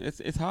sip.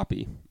 It's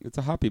hoppy. It's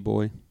a hoppy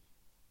boy.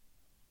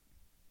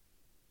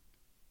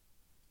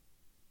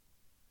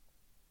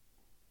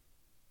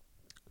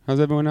 How's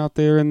everyone out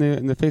there in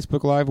the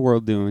Facebook Live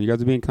world doing? You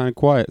guys are being kind of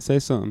quiet. Say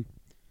something.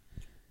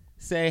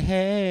 Say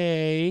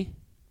hey.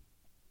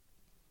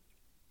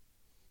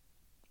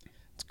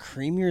 It's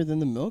creamier than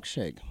the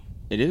milkshake.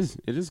 It is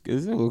a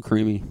little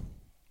creamy.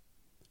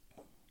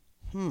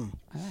 I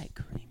like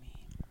creamy.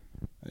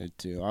 I do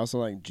too. I also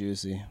like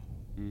juicy.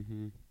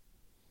 Mm-hmm.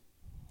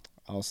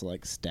 I also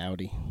like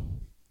stouty.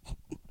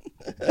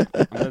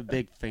 I'm a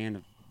big fan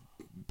of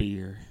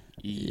beer.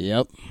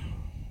 Yep.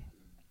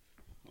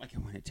 I like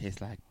it when it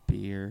tastes like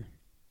beer.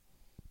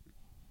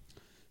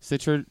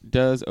 Citra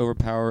does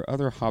overpower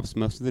other hops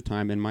most of the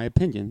time, in my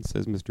opinion,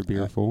 says Mr.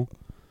 Beerful.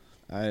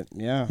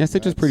 Yeah,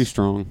 Citra's pretty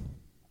strong.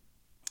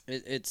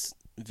 It's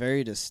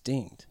very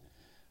distinct.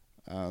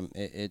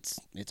 It's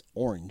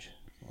orange.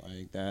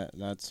 Like that.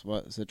 That's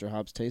what Citra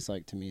hops taste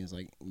like to me. Is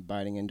like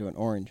biting into an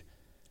orange.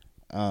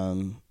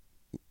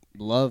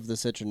 Love the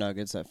Citra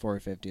Nuggets that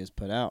 450 has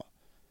put out.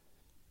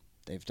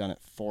 They've done it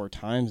 4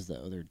 times,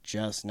 though. They're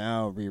just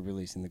now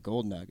re-releasing the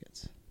Gold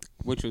Nuggets.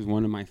 Which was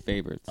one of my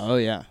favorites. Oh,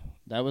 yeah.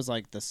 That was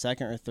like the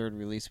second or third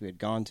release we had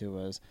gone to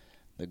was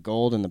the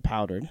Gold and the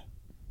Powdered.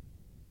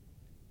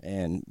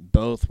 And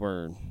both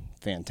were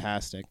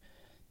fantastic.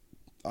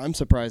 I'm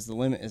surprised the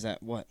limit is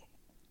at, what,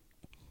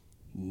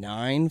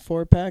 9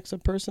 4-packs a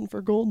person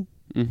for Gold?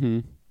 Mm-hmm.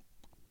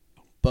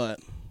 But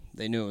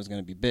they knew it was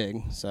going to be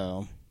big,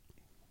 so...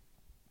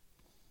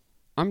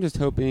 I'm just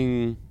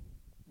hoping,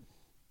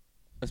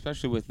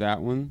 especially with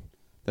that one,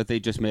 that they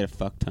just made a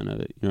fuck ton of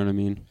it. You know what I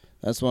mean?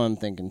 That's what I'm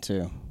thinking,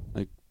 too.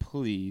 Like,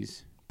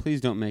 please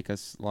don't make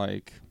us,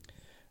 like...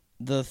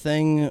 The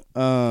thing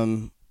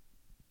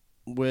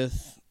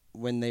with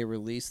when they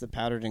released the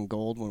Powdered and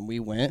Gold, when we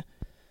went,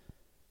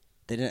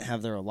 they didn't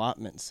have their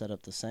allotment set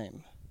up the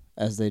same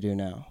as they do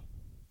now.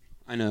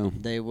 I know.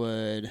 They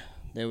would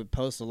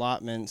post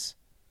allotments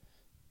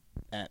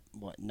at,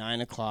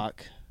 9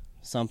 o'clock,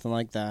 something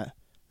like that,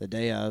 the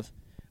day of.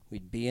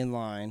 We'd be in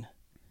line,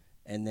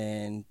 and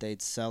then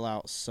they'd sell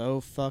out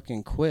so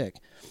fucking quick.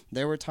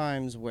 There were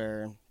times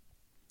where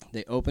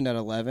they opened at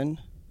 11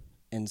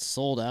 and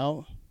sold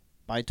out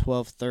by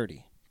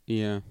 12:30.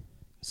 Yeah.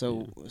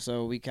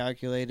 So we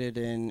calculated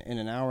in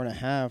an hour and a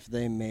half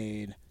they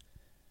made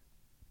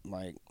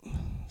like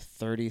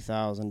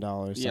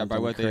 $30,000. Yeah, by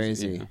what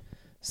crazy they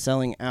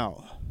selling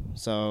out.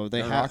 So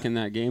they're rocking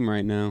that game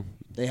right now.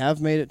 They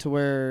have made it to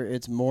where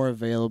it's more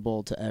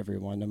available to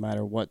everyone, no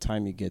matter what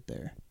time you get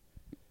there.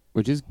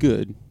 Which is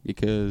good,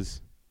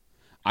 because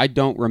I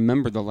don't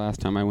remember the last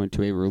time I went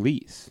to a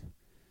release.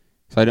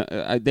 So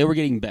they were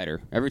getting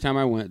better. Every time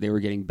I went, they were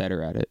getting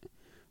better at it.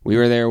 We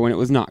were there when it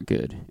was not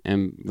good,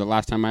 and the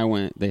last time I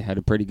went, they had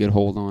a pretty good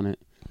hold on it.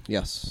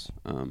 Yes.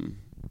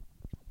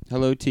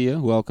 Hello, Tia.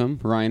 Welcome.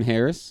 Ryan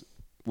Harris.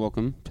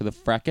 Welcome to the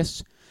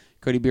fracas.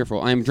 Cody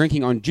Beerful. I am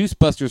drinking on Juice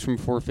Busters from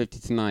 450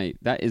 tonight.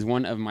 That is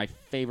one of my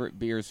favorite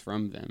beers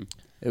from them.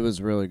 It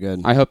was really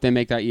good. I hope they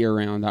make that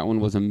year-round. That one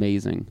was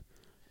amazing.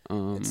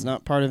 It's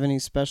not part of any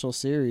special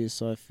series,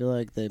 so I feel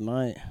like they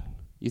might.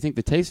 You think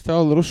the taste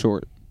fell a little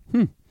short?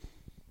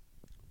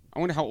 I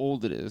wonder how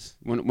old it is.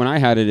 When I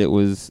had it, it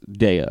was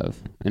day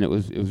of, and it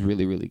was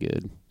really, really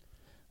good.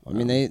 I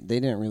mean, they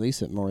didn't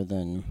release it more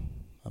than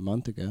a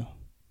month ago.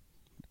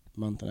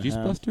 Month and a half. Juice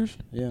Busters?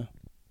 Yeah.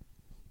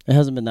 It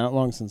hasn't been that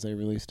long since they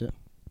released it.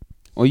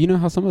 Well, you know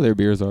how some of their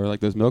beers are, like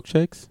those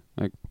milkshakes?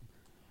 Like,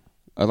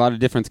 a lot of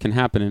difference can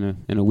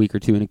happen in a week or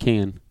two in a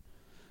can.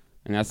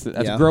 And that's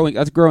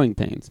growing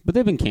pains. But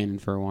they've been canning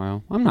for a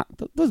while.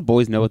 Those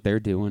boys know what they're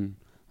doing.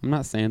 I'm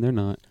not saying they're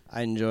not.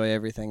 I enjoy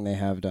everything they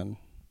have done,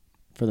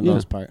 for the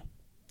most part.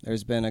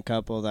 There's been a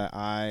couple that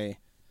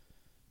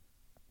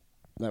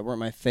weren't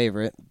my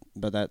favorite,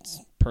 but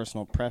that's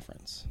personal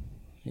preference.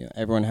 You know,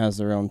 everyone has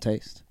their own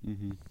taste.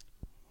 Mm-hmm.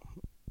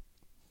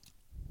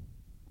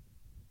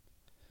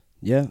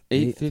 Yeah,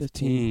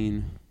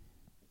 8:15.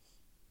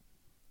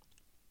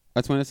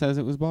 That's when it says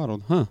it was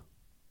bottled, huh?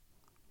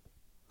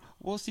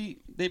 Well, see,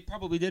 they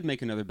probably did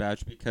make another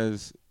batch,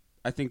 because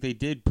I think they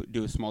did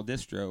do a small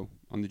distro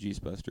on the Juice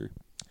Buster.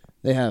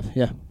 They have,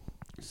 yeah.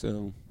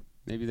 So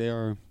maybe they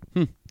are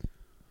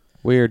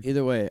weird.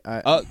 Either way,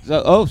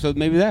 so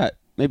maybe that,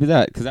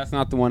 because that's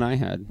not the one I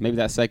had. Maybe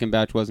that second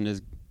batch wasn't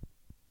as.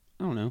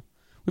 I don't know.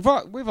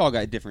 We've all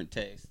got different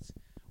tastes.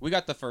 We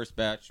got the first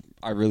batch.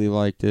 I really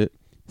liked it.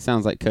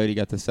 Sounds like Cody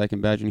got the second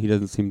batch and he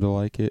doesn't seem to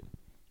like it.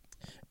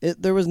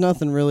 There was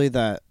nothing really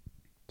that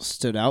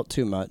stood out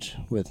too much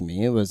with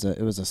me. It was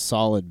a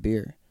solid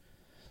beer.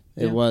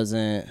 It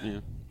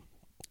wasn't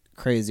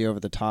crazy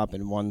over the top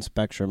in one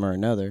spectrum or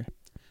another.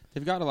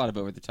 They've got a lot of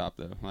over the top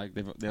though. Like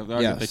they've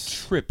got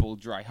the triple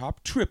dry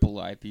hop triple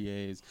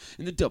IPAs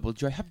and the double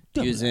dry hop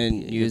double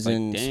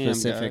using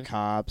specific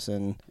hops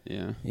and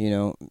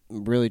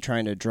really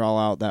trying to draw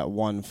out that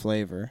one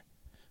flavor,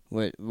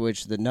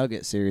 which the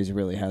Nugget series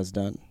really has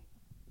done.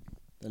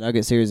 The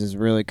Nugget series has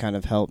really kind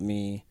of helped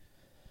me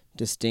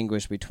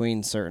distinguish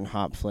between certain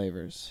hop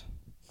flavors.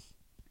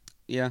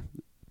 Yeah,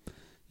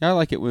 I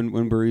like it when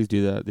breweries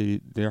do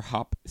that. Their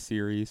hop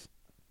series.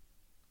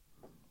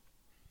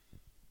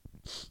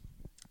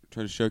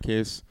 Try to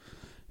showcase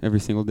every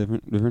single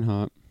different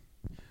hop.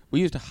 We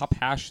used a hop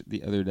hash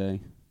the other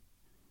day.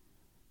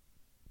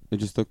 It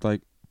just looked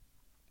like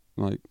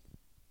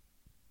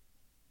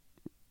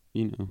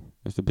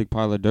just a big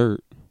pile of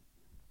dirt,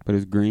 but it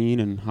was green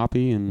and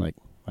hoppy and like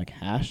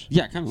hash.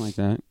 Yeah, kind of like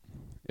that.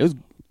 It was.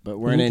 But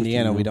we're in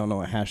Indiana. We don't know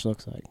what hash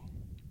looks like.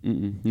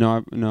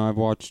 No, I've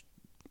watched.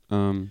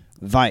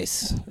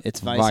 Vice. It's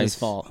Vice's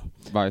fault.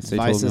 Vice. They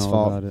Vice's told me all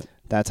fault. about it.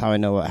 That's how I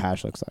know what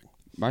hash looks like.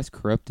 Vice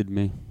corrupted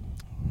me.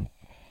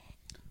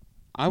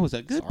 I was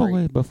a good Sorry.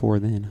 boy before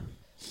then.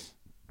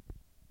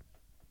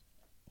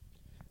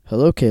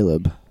 Hello,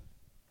 Caleb.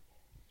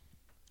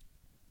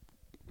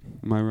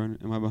 Am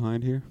I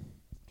behind here?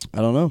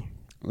 I don't know.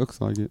 Looks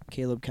like it.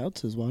 Caleb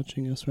Couts is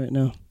watching us right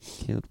now.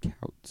 Caleb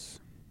Couts.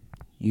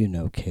 You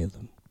know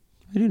Caleb.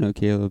 I do know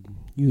Caleb.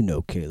 You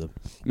know, Caleb.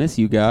 Miss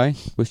you, guy.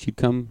 Wish you'd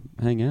come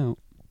hang out.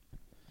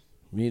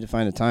 We need to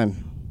find a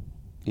time.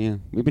 Yeah,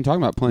 we've been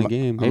talking about playing a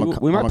game. Maybe I'ma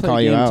we might call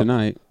play a you game out.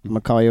 tonight. I'm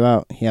going to call you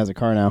out. He has a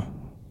car now.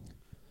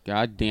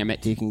 God damn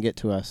it. He can get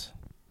to us.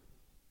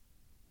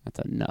 That's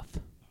enough.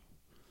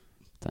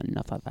 That's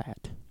enough of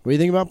that. What do you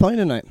think about playing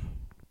tonight?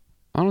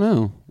 I don't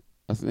know.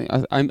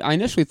 I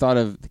initially thought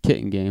of the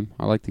kitten game.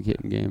 I like the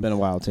kitten game. Been a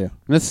while, too.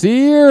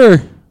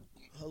 Nasir!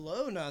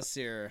 Hello,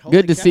 Nasir.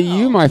 Good to see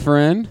you, my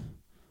friend.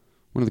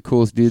 One of the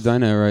coolest dudes I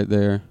know right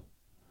there.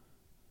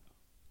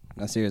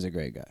 Nasir is a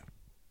great guy.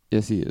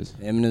 Yes, he is.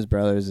 Him and his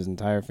brothers, his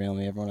entire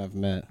family, everyone I've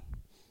met.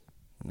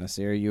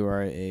 Nasir, you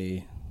are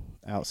a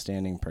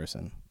outstanding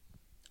person.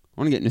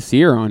 I want to get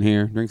Nasir on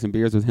here, drink some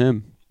beers with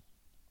him.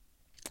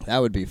 That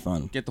would be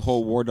fun. Get the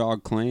whole War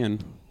Dog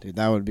clan. Dude,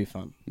 that would be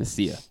fun.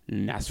 Nasir,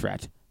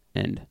 Nasrat,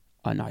 and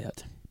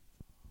Anayat.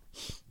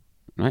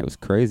 Anayat was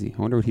crazy.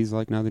 I wonder what he's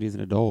like now that he's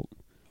an adult.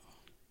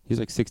 He was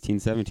like 16,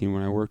 17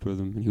 when I worked with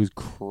him, and he was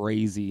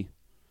crazy.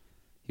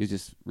 He was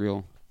just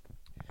real.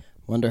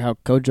 Wonder how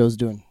Kojo's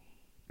doing.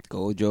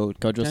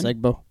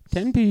 Kojo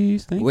 10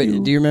 piece. Thank Wait,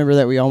 you. do you remember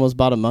that we almost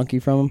bought a monkey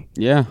from him?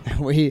 Yeah.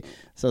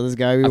 So this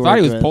guy we I worked thought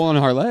he was with, pulling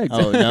our legs.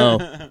 Oh,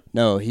 no.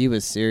 No, he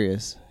was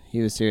serious. He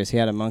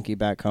had a monkey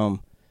back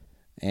home,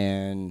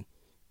 and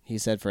he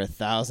said for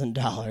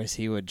 $1,000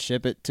 he would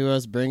ship it to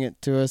us, bring it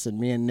to us, and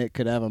me and Nick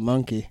could have a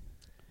monkey.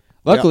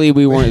 Luckily,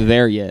 we weren't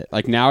there yet.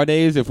 Like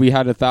nowadays, if we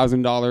had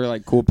 $1,000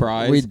 like cool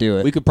prize, We'd do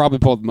it. We could probably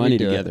pull the money We'd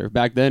do together.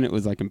 Back then, it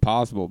was like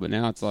impossible, but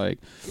now it's like,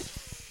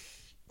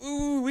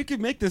 ooh, we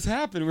could make this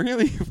happen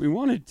really if we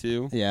wanted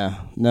to. Yeah.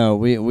 No,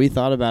 we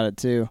thought about it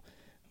too.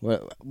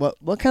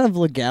 What kind of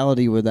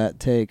legality would that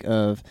take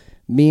of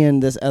me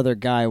and this other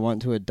guy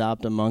want to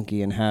adopt a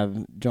monkey and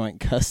have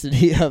joint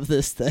custody of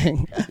this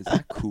thing? Is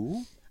that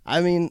cool? I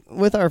mean,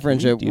 with our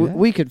friendship, do that?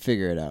 we could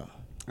figure it out.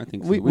 I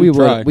think so. We We'd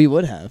try. would. We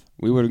would have.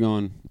 We would have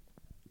gone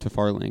to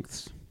far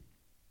lengths.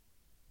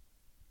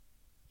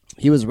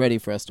 He was ready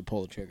for us to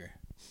pull the trigger.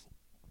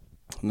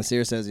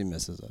 Nasir says he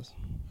misses us.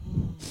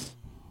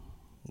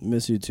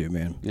 Miss you too,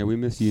 man. Yeah, we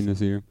miss you,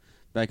 Nasir.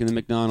 Back in the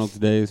McDonald's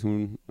days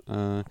when...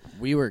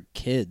 We were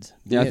kids.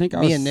 I think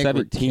I was and Nick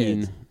were 17.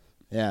 kids.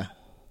 Yeah.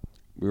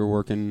 We were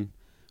working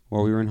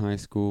while we were in high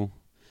school.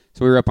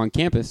 So we were up on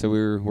campus, so we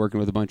were working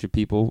with a bunch of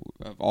people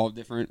of all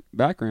different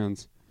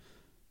backgrounds.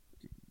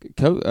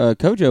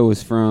 Kojo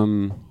was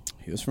from...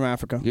 He was from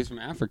Africa. He was from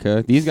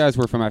Africa. These guys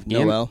were from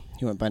Afghanistan. Noel.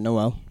 He went by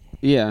Noel.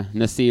 Yeah,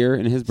 Nasir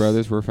and his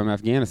brothers were from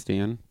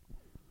Afghanistan.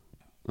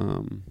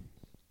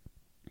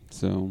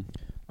 So...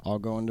 All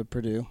going to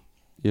Purdue.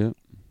 Yep.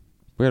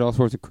 We had all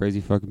sorts of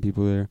crazy fucking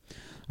people there.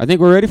 I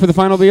think we're ready for the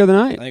final beer of the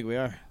night. I think we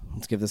are.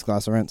 Let's give this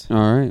glass a rinse.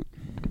 All right.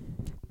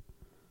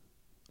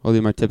 I'll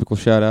do my typical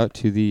shout out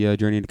to the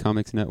Journey into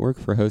Comics Network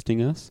for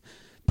hosting us.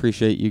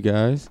 Appreciate you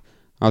guys.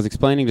 I was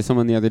explaining to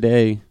someone the other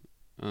day.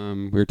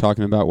 We were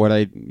talking about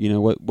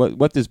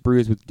what this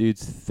Brews with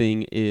Dudes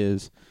thing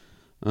is,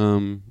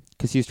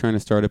 because he's trying to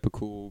start up a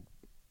cool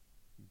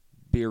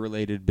beer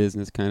related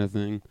business kind of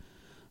thing.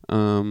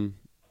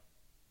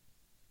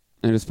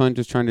 And it's fun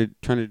just trying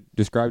to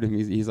describe to him.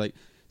 He's like,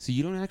 so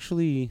you don't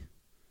actually,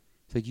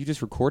 it's like you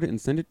just record it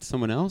and send it to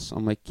someone else?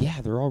 I'm like,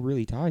 yeah, they're all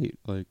really tight.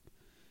 Like,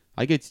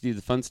 I get to do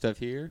the fun stuff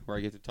here where I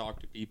get to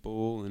talk to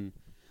people and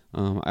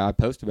I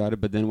post about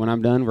it. But then when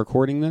I'm done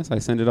recording this, I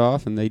send it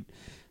off and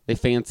they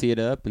fancy it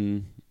up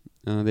and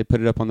they put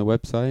it up on the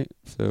website.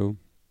 So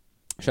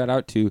shout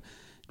out to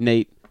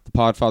Nate, the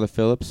Podfather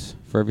Phillips,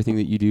 for everything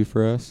that you do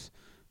for us.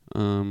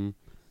 I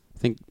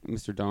think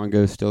Mr.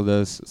 Dongo still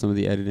does some of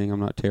the editing. I'm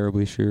not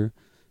terribly sure.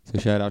 So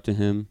shout out to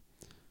him.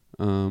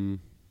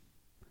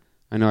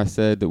 I know I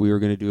said that we were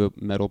going to do a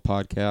metal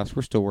podcast.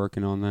 We're still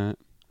working on that.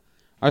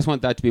 I just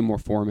want that to be more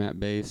format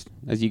based.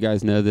 As you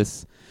guys know,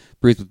 this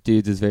Brews with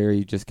Dudes is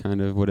very just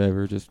kind of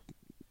whatever, just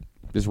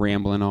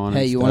rambling on.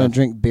 Hey, you want to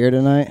drink beer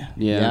tonight?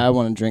 Yeah. I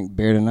want to drink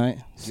beer tonight.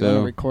 You So- want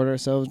to record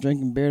ourselves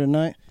drinking beer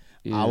tonight?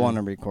 Yeah. I want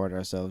to record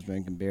ourselves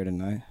drinking beer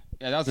tonight.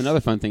 Yeah, that was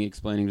another fun thing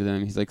explaining to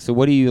them. He's like, so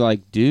what do you do?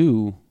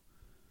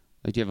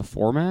 Like, do you have a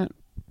format?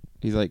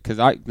 He's like, because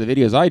the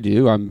videos I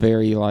do, I'm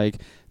very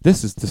like,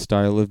 this is the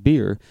style of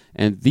beer,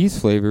 and these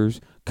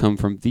flavors come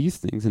from these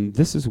things, and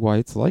this is why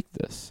it's like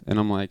this. And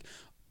I'm like,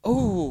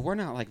 oh, we're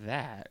not like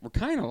that. We're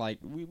kind of like,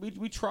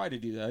 we try to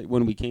do that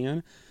when we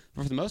can.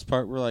 But for the most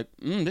part, we're like,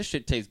 this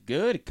shit tastes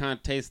good. It kind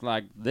of tastes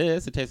like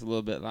this. It tastes a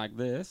little bit like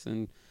this.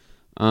 And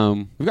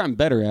we've gotten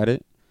better at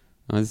it.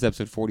 This is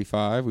episode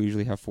 45. We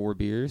usually have 4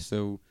 beers,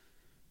 so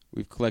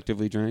we've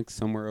collectively drank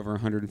somewhere over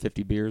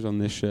 150 beers on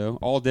this show,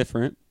 all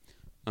different.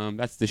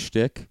 That's the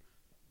shtick.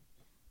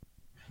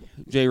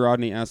 Jay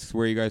Rodney asks,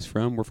 where are you guys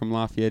from? We're from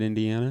Lafayette,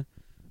 Indiana.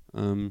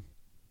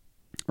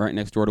 Right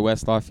next door to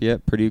West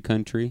Lafayette, Purdue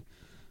country.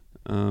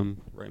 Right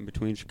in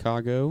between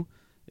Chicago,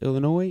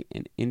 Illinois,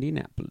 and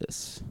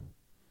Indianapolis.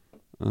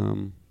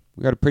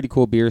 We got a pretty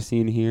cool beer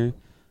scene here.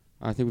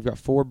 I think we've got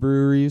 4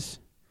 breweries.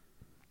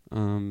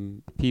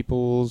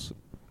 Peoples,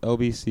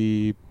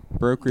 LBC,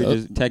 Brokerage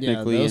is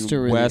technically those two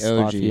are in really West OG.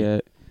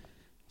 Lafayette.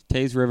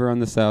 Taze River on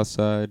the south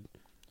side.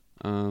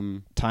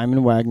 Time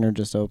and Wagner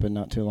just opened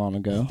not too long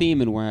ago.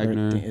 Theme and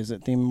Wagner. Is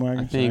it Theme and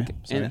Wagner? I think.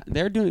 Sorry. And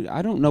they're doing.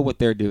 I don't know what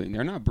they're doing.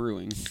 They're not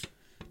brewing.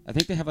 I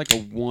think they have like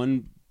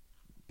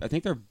I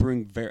think they're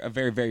brewing a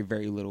very, very,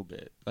 very little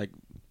bit. Like,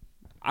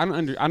 I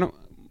don't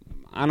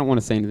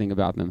want to say anything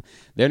about them.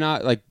 They're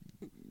not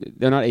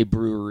a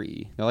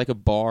brewery. They're like a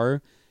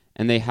bar,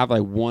 and they have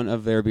like one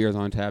of their beers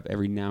on tap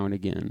every now and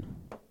again.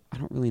 I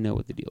don't really know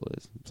what the deal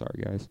is. I'm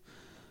sorry, guys.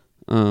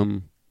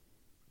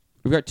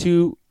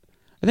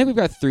 We've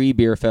got 3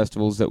 beer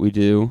festivals that we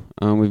do.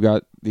 We've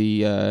got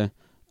the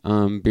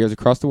Beers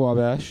Across the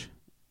Wabash,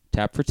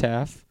 Tap for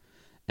Taff,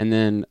 and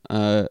then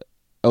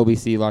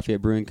LBC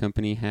Lafayette Brewing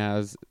Company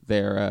has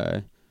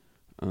their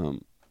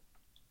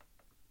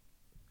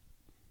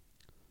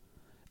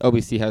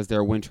LBC has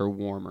their winter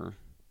warmer.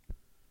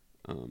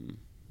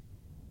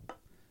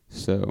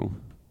 So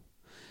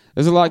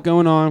there's a lot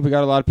going on. We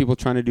got a lot of people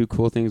trying to do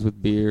cool things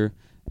with beer,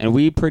 and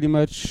we pretty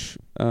much,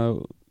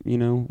 we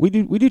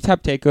do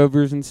tap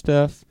takeovers and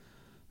stuff,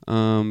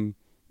 and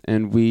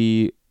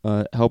we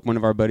help one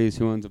of our buddies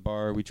who owns a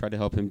bar. We try to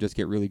help him just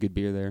get really good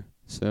beer there.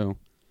 So,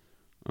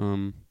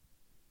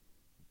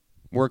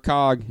 we're a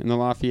cog in the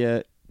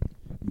Lafayette.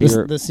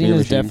 The scene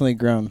has definitely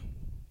grown.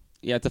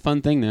 Yeah, it's a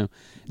fun thing now.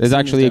 There's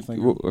actually, I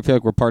feel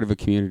like we're part of a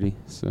community.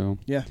 So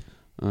yeah.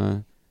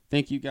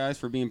 Thank you guys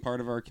for being part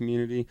of our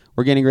community.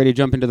 We're getting ready to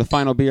jump into the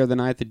final beer of the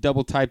night, the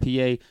Double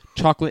IPA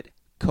Chocolate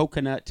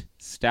Coconut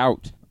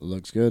Stout.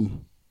 Looks good.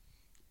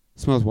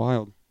 Smells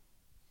wild.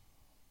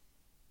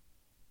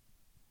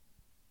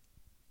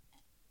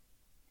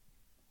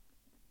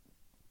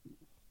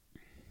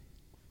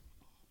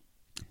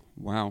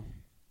 Wow.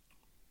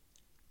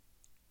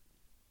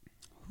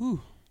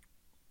 Whew.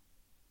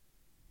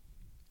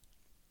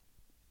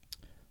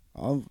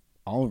 All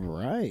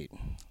right.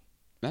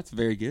 That's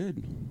very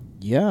good.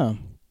 Yeah.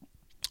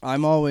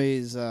 I'm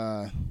always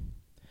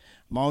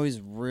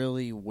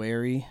really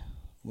wary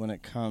when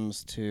it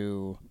comes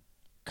to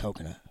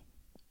coconut.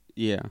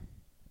 Yeah.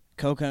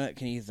 Coconut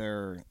can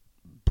either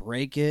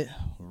break it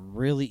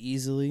really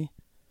easily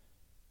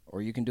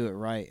or you can do it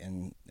right,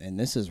 and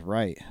this is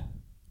right.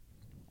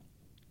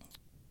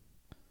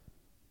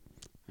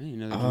 I need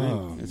another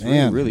drink. It's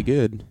man. really, really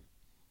good.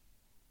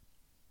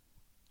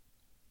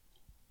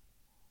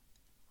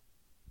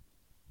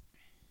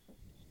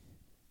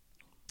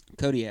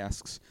 Cody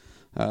asks,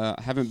 I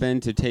haven't been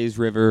to Taze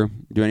River.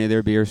 Do any of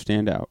their beers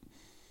stand out?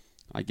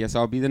 I guess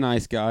I'll be the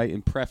nice guy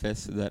and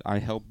preface that I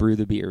help brew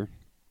the beer.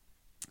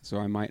 So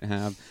I might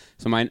have...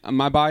 So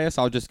my bias,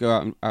 I'll just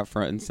go out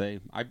front and say,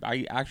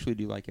 I actually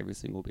do like every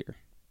single beer.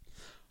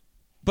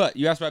 But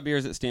you asked about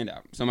beers that stand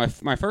out. So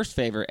my first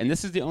favorite, and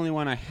this is the only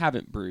one I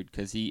haven't brewed,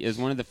 because he is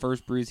one of the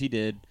first brews he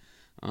did,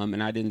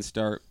 and I didn't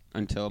start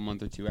until a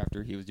month or two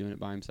after he was doing it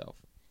by himself.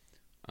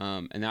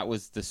 And that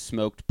was the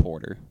smoked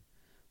porter.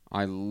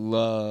 I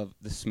love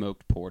the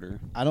smoked porter.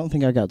 I don't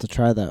think I got to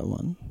try that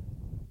one.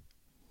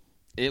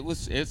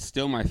 It's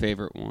still my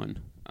favorite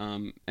one.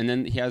 And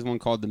then he has one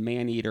called the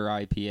Man-Eater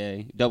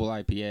IPA, double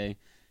IPA,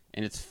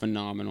 and it's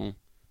phenomenal.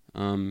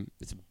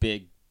 It's a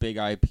big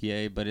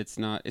IPA, but it's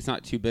not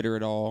too bitter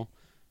at all.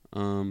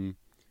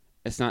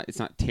 It's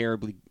not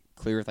terribly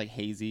clear. It's like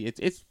hazy.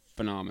 It's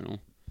phenomenal.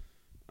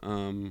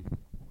 And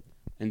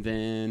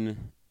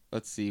then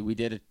let's see, we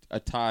did a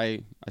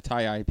Thai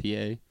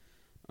IPA.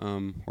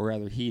 Or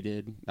rather, he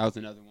did. That was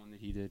another one that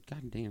he did.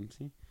 God damn,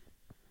 see?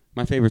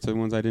 My favorites are the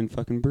ones I didn't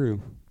fucking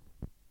brew.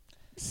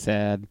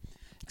 Sad.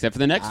 Except for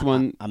the next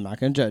one. I'm not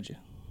going to judge you.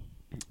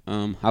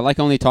 I like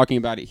only talking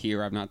about it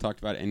here. I've not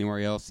talked about it anywhere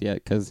else yet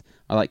because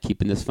I like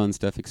keeping this fun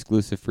stuff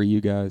exclusive for you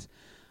guys.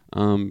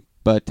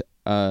 But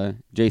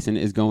Jason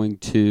is going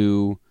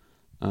to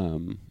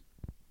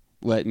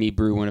let me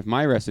brew one of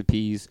my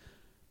recipes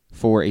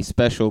for a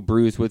special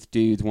Brews with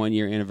Dudes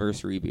 1-year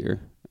anniversary beer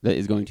that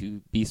is going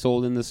to be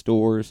sold in the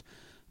stores,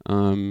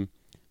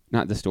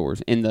 not the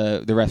stores, in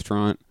the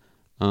restaurant.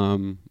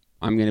 I'm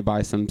going to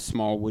buy some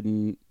small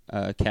wooden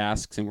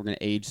casks, and we're going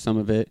to age some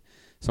of it.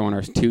 So on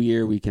our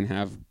 2-year, we can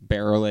have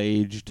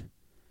barrel-aged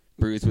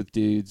Brews with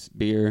Dudes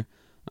beer.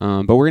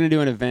 But we're going to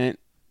do an event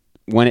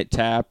when it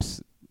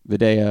taps the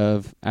day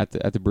of at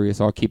the brewery,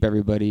 so I'll keep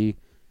everybody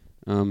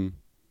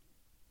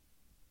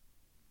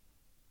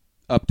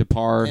up to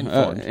par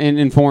and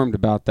informed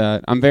about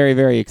that. I'm very,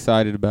 very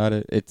excited about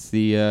it. It's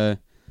a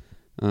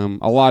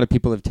lot of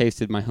people have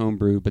tasted my home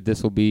brew, but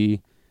this will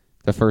be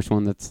the first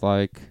one that's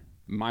like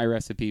my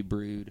recipe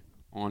brewed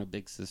on a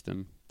big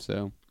system.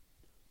 So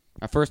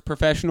my first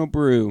professional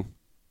brew.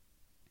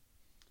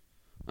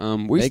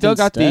 We still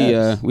got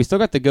the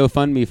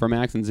GoFundMe for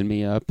Maxons and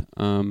me up.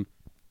 I'm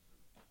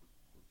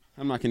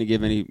not going to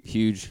give any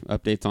huge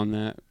updates on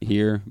that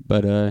here,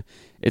 but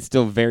it's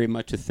still very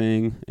much a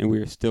thing, and we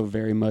are still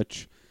very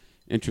much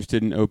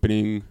interested in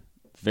opening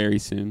very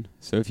soon.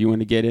 So if you want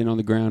to get in on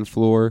the ground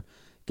floor,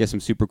 get some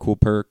super cool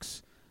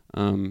perks,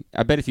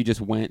 I bet if you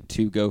just went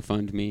to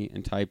GoFundMe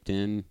and typed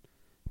in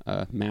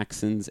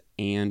Maxons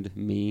and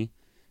me,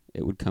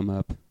 it would come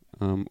up.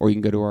 Or you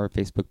can go to our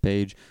Facebook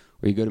page,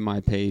 or you go to my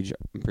page.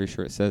 I'm pretty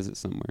sure it says it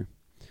somewhere.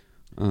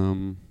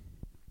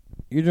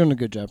 You're doing a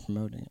good job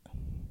promoting it.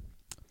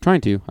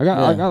 Trying to. I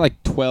got Yeah.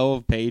 like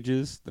 12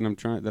 pages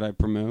that I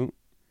promote.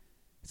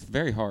 It's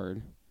very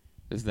hard.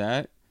 There's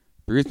that.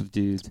 Brews with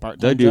Dudes.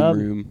 part-time The Dude job.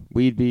 Room.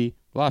 Weedbee.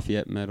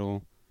 Lafayette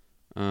Metal.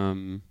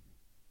 There's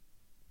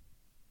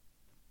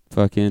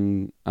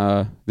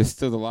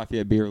still the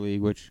Lafayette Beer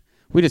League, which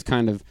we just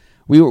kind of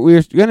we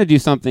were gonna do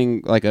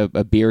something like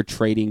a beer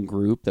trading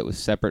group that was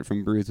separate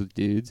from Brews with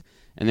Dudes,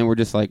 and then we're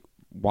just like,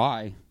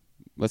 why?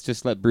 Let's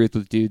just let Brews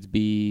with Dudes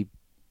be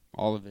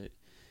all of it.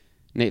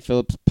 Nate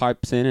Phillips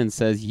pipes in and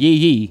says, "Yee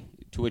yee,"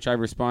 to which I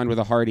respond with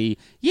a hearty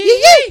 "Yee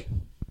yee."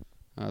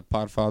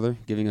 Podfather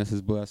giving us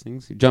his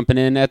blessings, jumping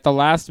in at the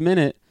last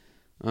minute,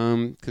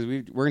 because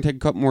we're gonna take a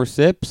couple more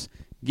sips,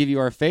 give you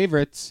our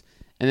favorites,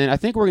 and then I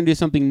think we're gonna do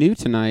something new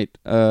tonight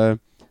that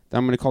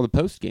I'm gonna call the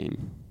post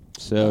game.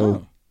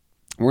 So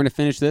we're gonna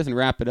finish this and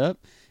wrap it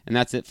up, and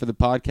that's it for the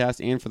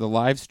podcast and for the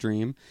live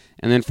stream.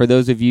 And then for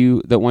those of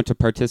you that want to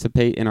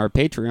participate in our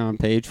Patreon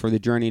page for the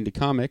Journey into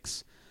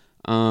Comics,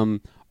 all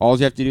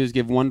you have to do is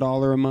give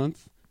 $1 a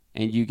month,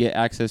 and you get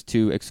access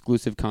to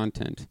exclusive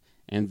content.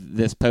 And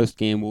this post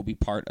game will be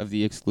part of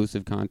the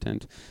exclusive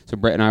content. So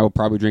Brett and I will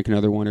probably drink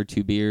another 1 or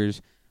 2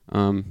 beers,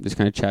 just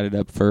kind of chat it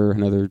up for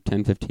another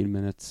 10, 15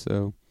 minutes.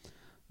 So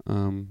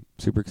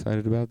super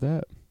excited about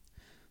that.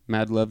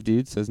 Mad love,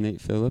 dude, says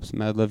Nate Phillips.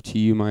 Mad love to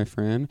you, my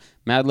friend.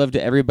 Mad love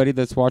to everybody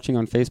that's watching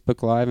on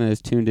Facebook Live and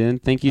has tuned in.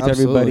 Thank you to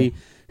everybody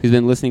who's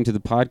been listening to the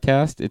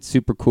podcast. It's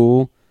super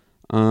cool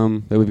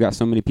that we've got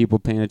so many people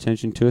paying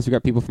attention to us. We've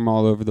got people from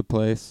all over the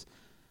place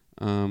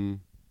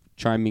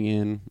chiming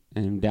in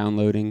and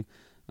downloading.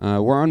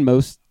 We're on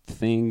most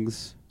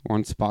things. We're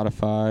on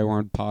Spotify. We're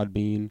on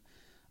Podbean.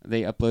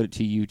 They upload it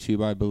to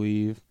YouTube, I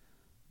believe.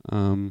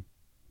 So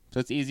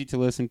it's easy to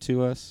listen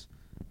to us.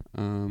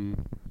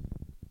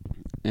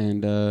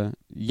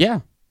 Yeah.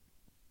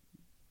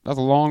 That was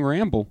a long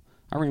ramble.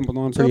 I rambled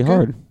on pretty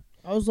hard.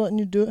 I was letting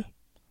you do it.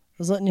 I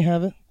was letting you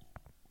have it.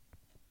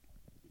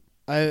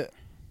 I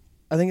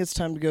think it's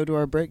time to go to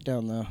our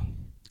breakdown, though.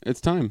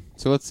 It's time.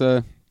 So let's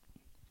go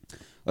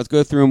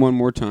through them one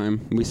more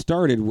time. We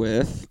started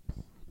with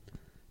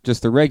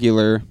just the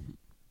regular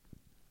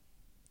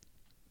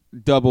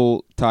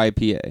double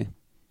IPA.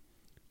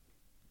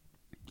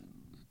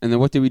 And then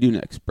what did we do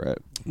next, Brett?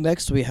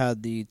 Next, we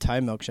had the Thai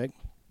milkshake.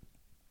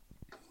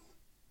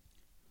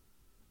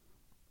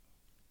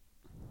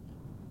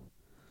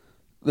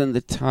 Then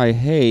the Thai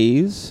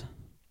Haze.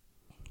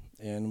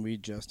 And we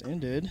just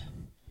ended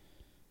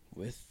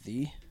with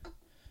the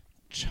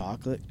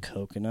chocolate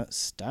coconut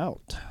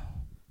stout.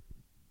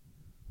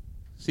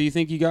 So you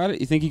think you got it?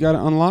 You think you got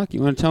it unlocked?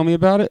 You want to tell me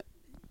about it?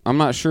 I'm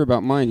not sure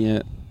about mine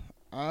yet.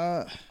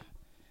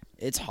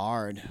 It's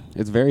hard.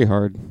 It's very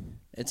hard.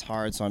 It's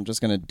hard, so I'm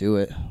just going to do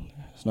it.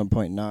 There's no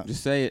point not.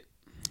 Just say it.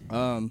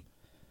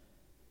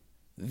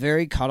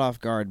 Very caught off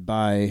guard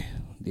by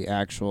the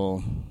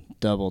actual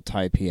double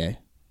Thai PA.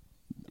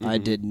 Mm-hmm. I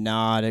did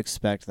not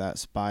expect that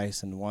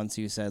spice, and once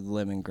you said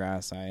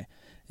lemongrass,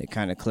 it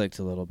kind of clicked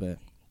a little bit.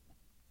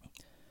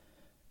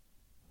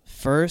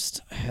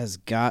 First has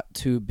got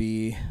to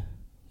be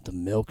the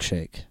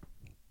milkshake.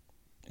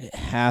 It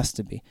has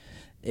to be.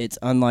 It's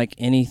unlike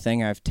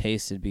anything I've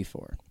tasted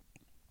before.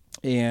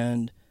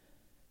 And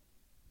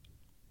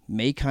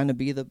may kind of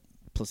be the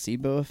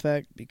placebo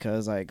effect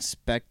because I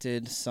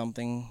expected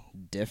something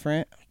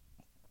different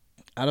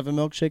out of a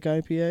milkshake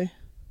IPA.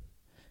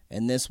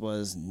 And this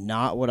was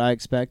not what I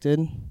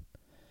expected.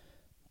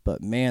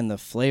 But man, the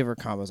flavor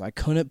combos, I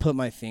couldn't put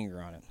my finger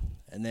on it.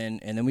 And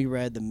then we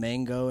read the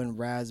mango and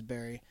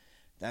raspberry.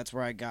 That's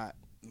where I got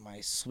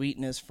my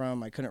sweetness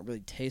from. I couldn't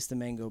really taste the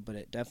mango, but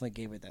it definitely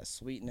gave it that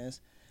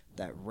sweetness.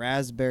 That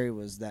raspberry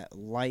was that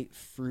light,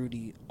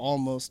 fruity,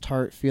 almost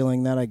tart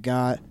feeling that I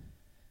got.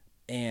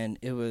 And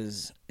it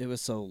was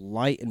so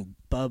light and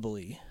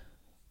bubbly,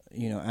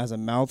 as a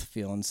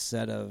mouthfeel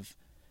instead of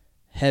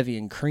heavy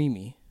and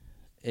creamy.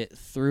 It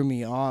threw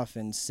me off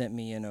and sent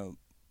me in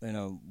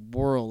a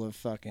whirl of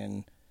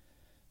fucking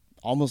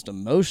almost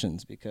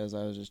emotions because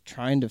I was just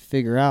trying to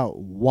figure out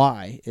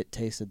why it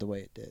tasted the way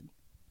it did.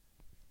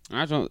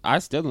 I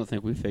still don't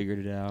think we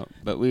figured it out,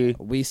 but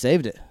we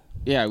saved it.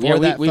 Yeah,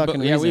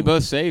 we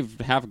both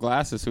saved half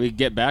glasses so we could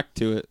get back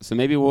to it. So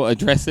maybe we'll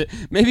address it.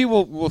 Maybe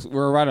we'll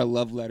write a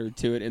love letter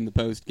to it in the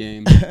post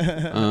game.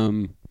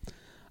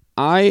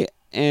 I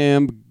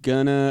am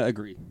gonna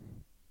agree.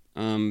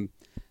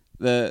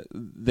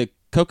 The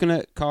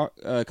coconut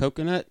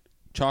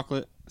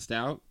chocolate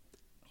stout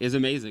is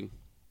amazing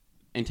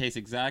and tastes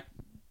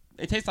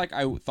it tastes like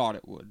I thought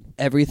it would.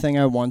 Everything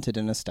I wanted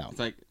in a stout. It's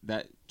like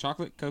that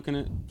chocolate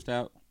coconut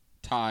stout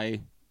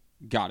Thai.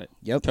 Got it.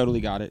 Yep.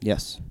 Totally got it.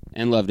 Yes.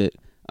 And loved it.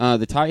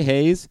 The Thai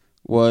Haze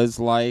was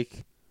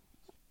like,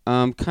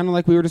 kind of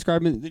like we were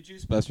describing the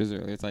Juice Busters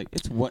earlier. It's like,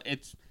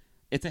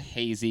 it's a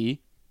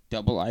hazy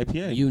double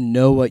IPA. You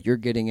know what you're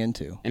getting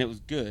into. And it was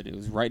good. It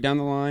was right down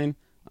the line.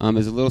 It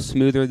was a little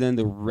smoother than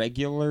the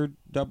regular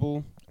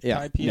double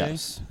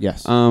IPA.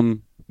 Yes.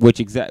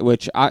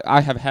 Which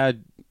I have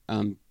had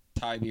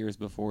Thai beers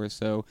before,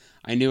 so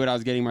I knew what I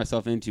was getting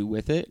myself into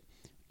with it,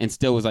 and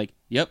still was like,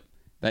 yep,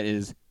 That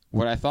is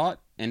what I thought,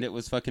 and it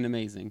was fucking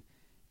amazing.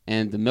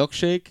 And the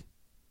milkshake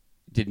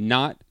did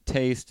not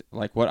taste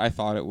like what I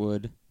thought it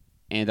would,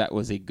 and that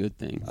was a good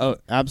thing. Oh,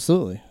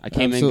 absolutely. I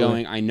came in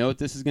going, I know what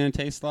this is going to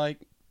taste like,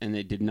 and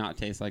it did not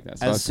taste like that.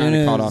 So I was kind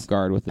of caught off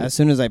guard with it. As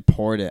soon as I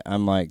poured it,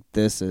 I'm like,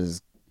 this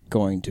is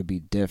going to be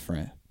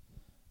different.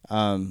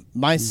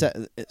 My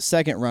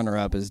second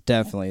runner-up is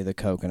definitely the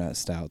coconut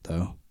stout,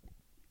 though.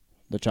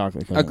 The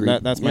chocolate coconut.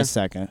 Agreed. That's my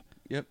second.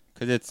 Yep,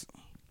 because it's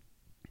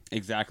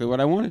exactly what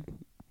I wanted.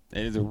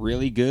 It is a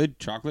really good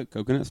chocolate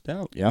coconut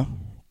stout. Yeah.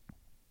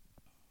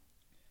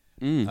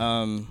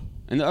 And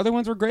the other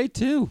ones were great,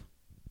 too.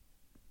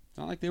 It's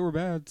not like they were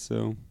bad,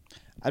 so...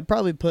 I'd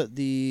probably put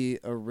the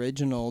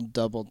original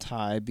double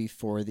Thai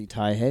before the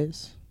Thai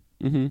haze.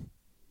 Mm-hmm.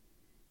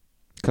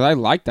 Because I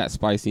like that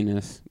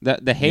spiciness.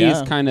 The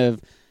haze kind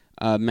of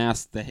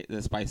masked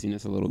the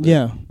spiciness a little bit.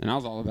 Yeah. And I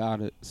was all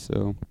about it,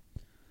 so...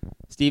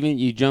 Steven,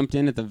 you jumped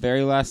in at the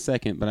very last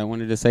second, but I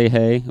wanted to say,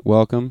 hey,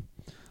 welcome.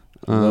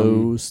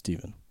 Hello,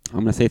 Steven.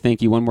 I'm going to say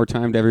thank you one more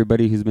time to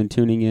everybody who's been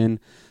tuning in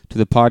to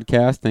the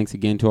podcast. Thanks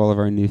again to all of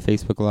our new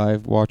Facebook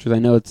Live watchers. I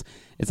know it's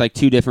like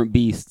two different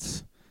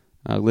beasts,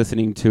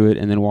 listening to it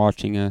and then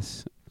watching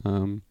us.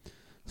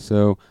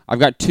 So I've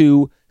got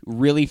two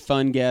really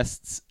fun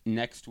guests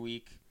next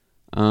week.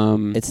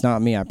 It's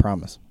not me, I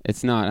promise.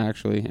 It's not,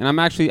 actually. And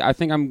I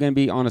think I'm going to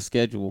be on a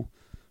schedule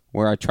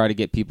where I try to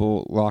get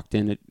people locked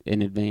in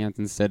advance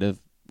instead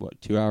of,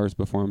 2 hours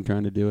before I'm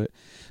trying to do it.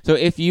 So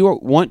if you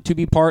want to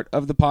be part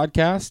of the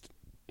podcast,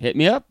 hit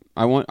me up.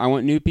 I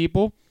want new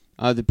people.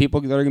 The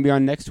people that are going to be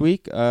on next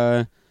week,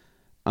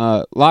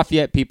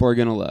 Lafayette people are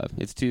going to love.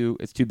 It's two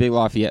big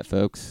Lafayette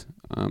folks.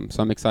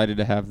 So I'm excited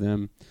to have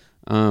them.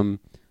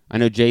 I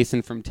know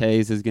Jason from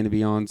Taze is going to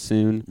be on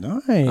soon.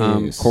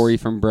 Nice. Corey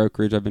from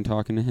Brokerage, I've been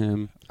talking to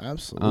him.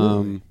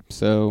 Absolutely.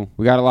 So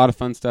we got a lot of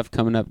fun stuff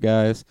coming up,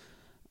 guys.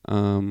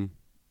 And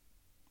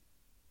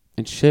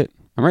shit,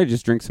 I'm ready to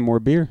just drink some more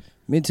beer.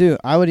 Me too.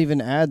 I would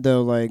even add,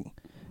 though, like,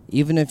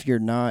 even if you're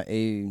not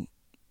we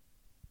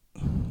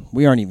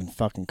aren't even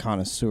fucking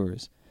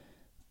connoisseurs,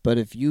 but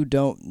if you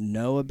don't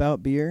know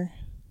about beer,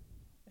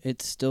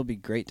 it'd still be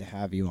great to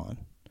have you on.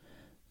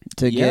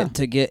 To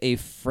get a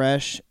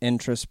fresh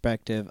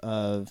introspective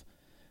of,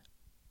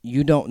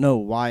 you don't know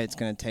why it's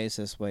going to taste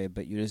this way,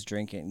 but you just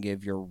drink it and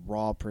give your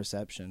raw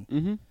perception.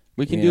 Mm-hmm.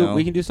 We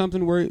can do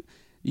something where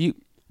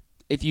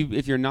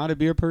if you're not a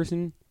beer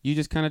person, you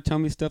just kind of tell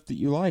me stuff that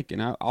you like,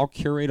 and I'll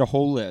curate a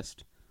whole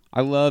list. I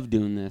love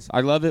doing this.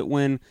 I love it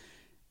when,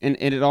 and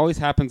it always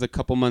happens a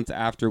couple months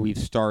after we've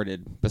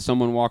started, but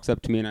someone walks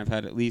up to me, and I've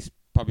had at least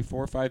probably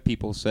 4 or 5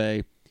 people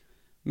say,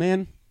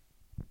 man,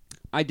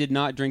 I did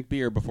not drink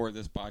beer before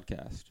this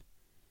podcast.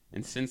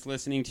 And since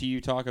listening to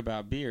you talk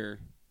about beer,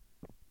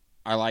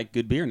 I like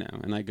good beer now.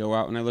 And I go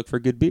out and I look for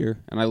good beer.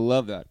 And I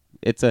love that.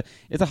 It's a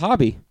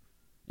hobby.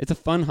 It's a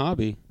fun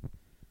hobby.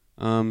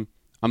 I'm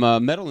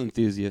a metal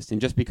enthusiast. And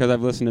just because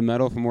I've listened to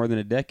metal for more than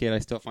a decade, I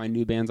still find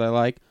new bands I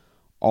like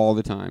all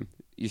the time.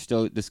 You're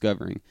still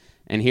discovering.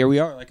 And here we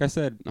are, like I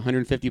said,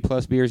 150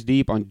 plus beers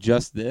deep on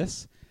just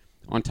this,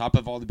 on top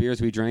of all the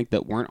beers we drank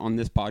that weren't on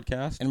this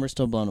podcast. And we're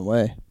still blown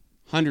away.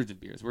 Hundreds of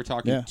beers. We're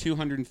talking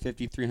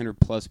 250, 300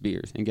 plus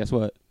beers. And guess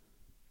what?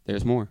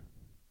 There's more.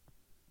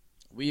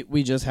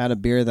 We just had a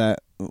beer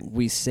that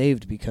we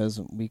saved because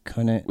we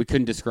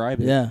couldn't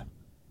describe it. Yeah.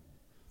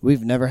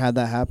 We've never had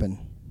that happen.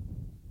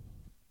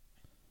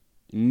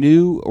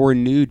 New or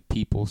nude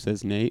people,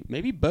 says Nate.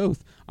 Maybe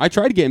both. I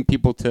tried getting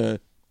people to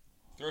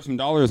throw some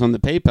dollars on the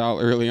PayPal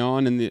early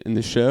on in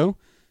the show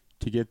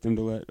to get them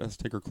to let us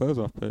take our clothes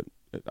off, but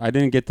I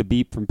didn't get the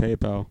beep from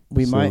PayPal.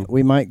 We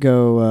might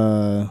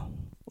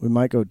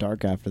go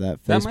dark after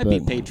that. That might be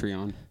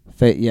Patreon.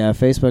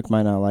 Facebook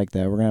might not like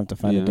that. We're gonna have to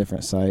find a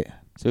different site.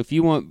 So if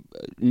you want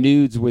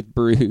nudes with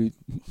brews,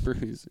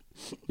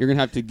 you're gonna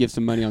have to give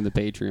some money on the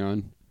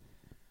Patreon.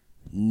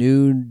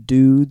 Nude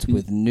dudes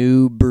with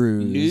new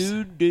brews.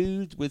 Nude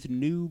dudes with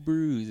new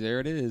brews. There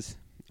it is.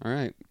 All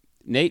right,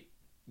 Nate,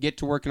 get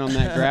to working on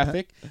that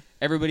graphic.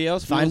 Everybody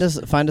else, find us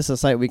a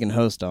site we can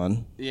host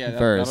on. Yeah,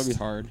 first. that'll be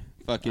hard.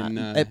 Fucking.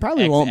 It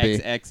probably won't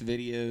be. X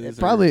videos.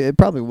 It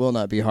probably will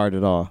not be hard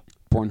at all.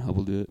 Pornhub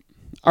will do it.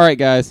 All right,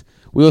 guys.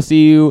 We will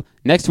see you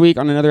next week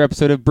on another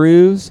episode of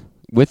Brews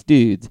with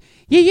Dudes.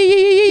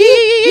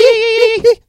 Yeah.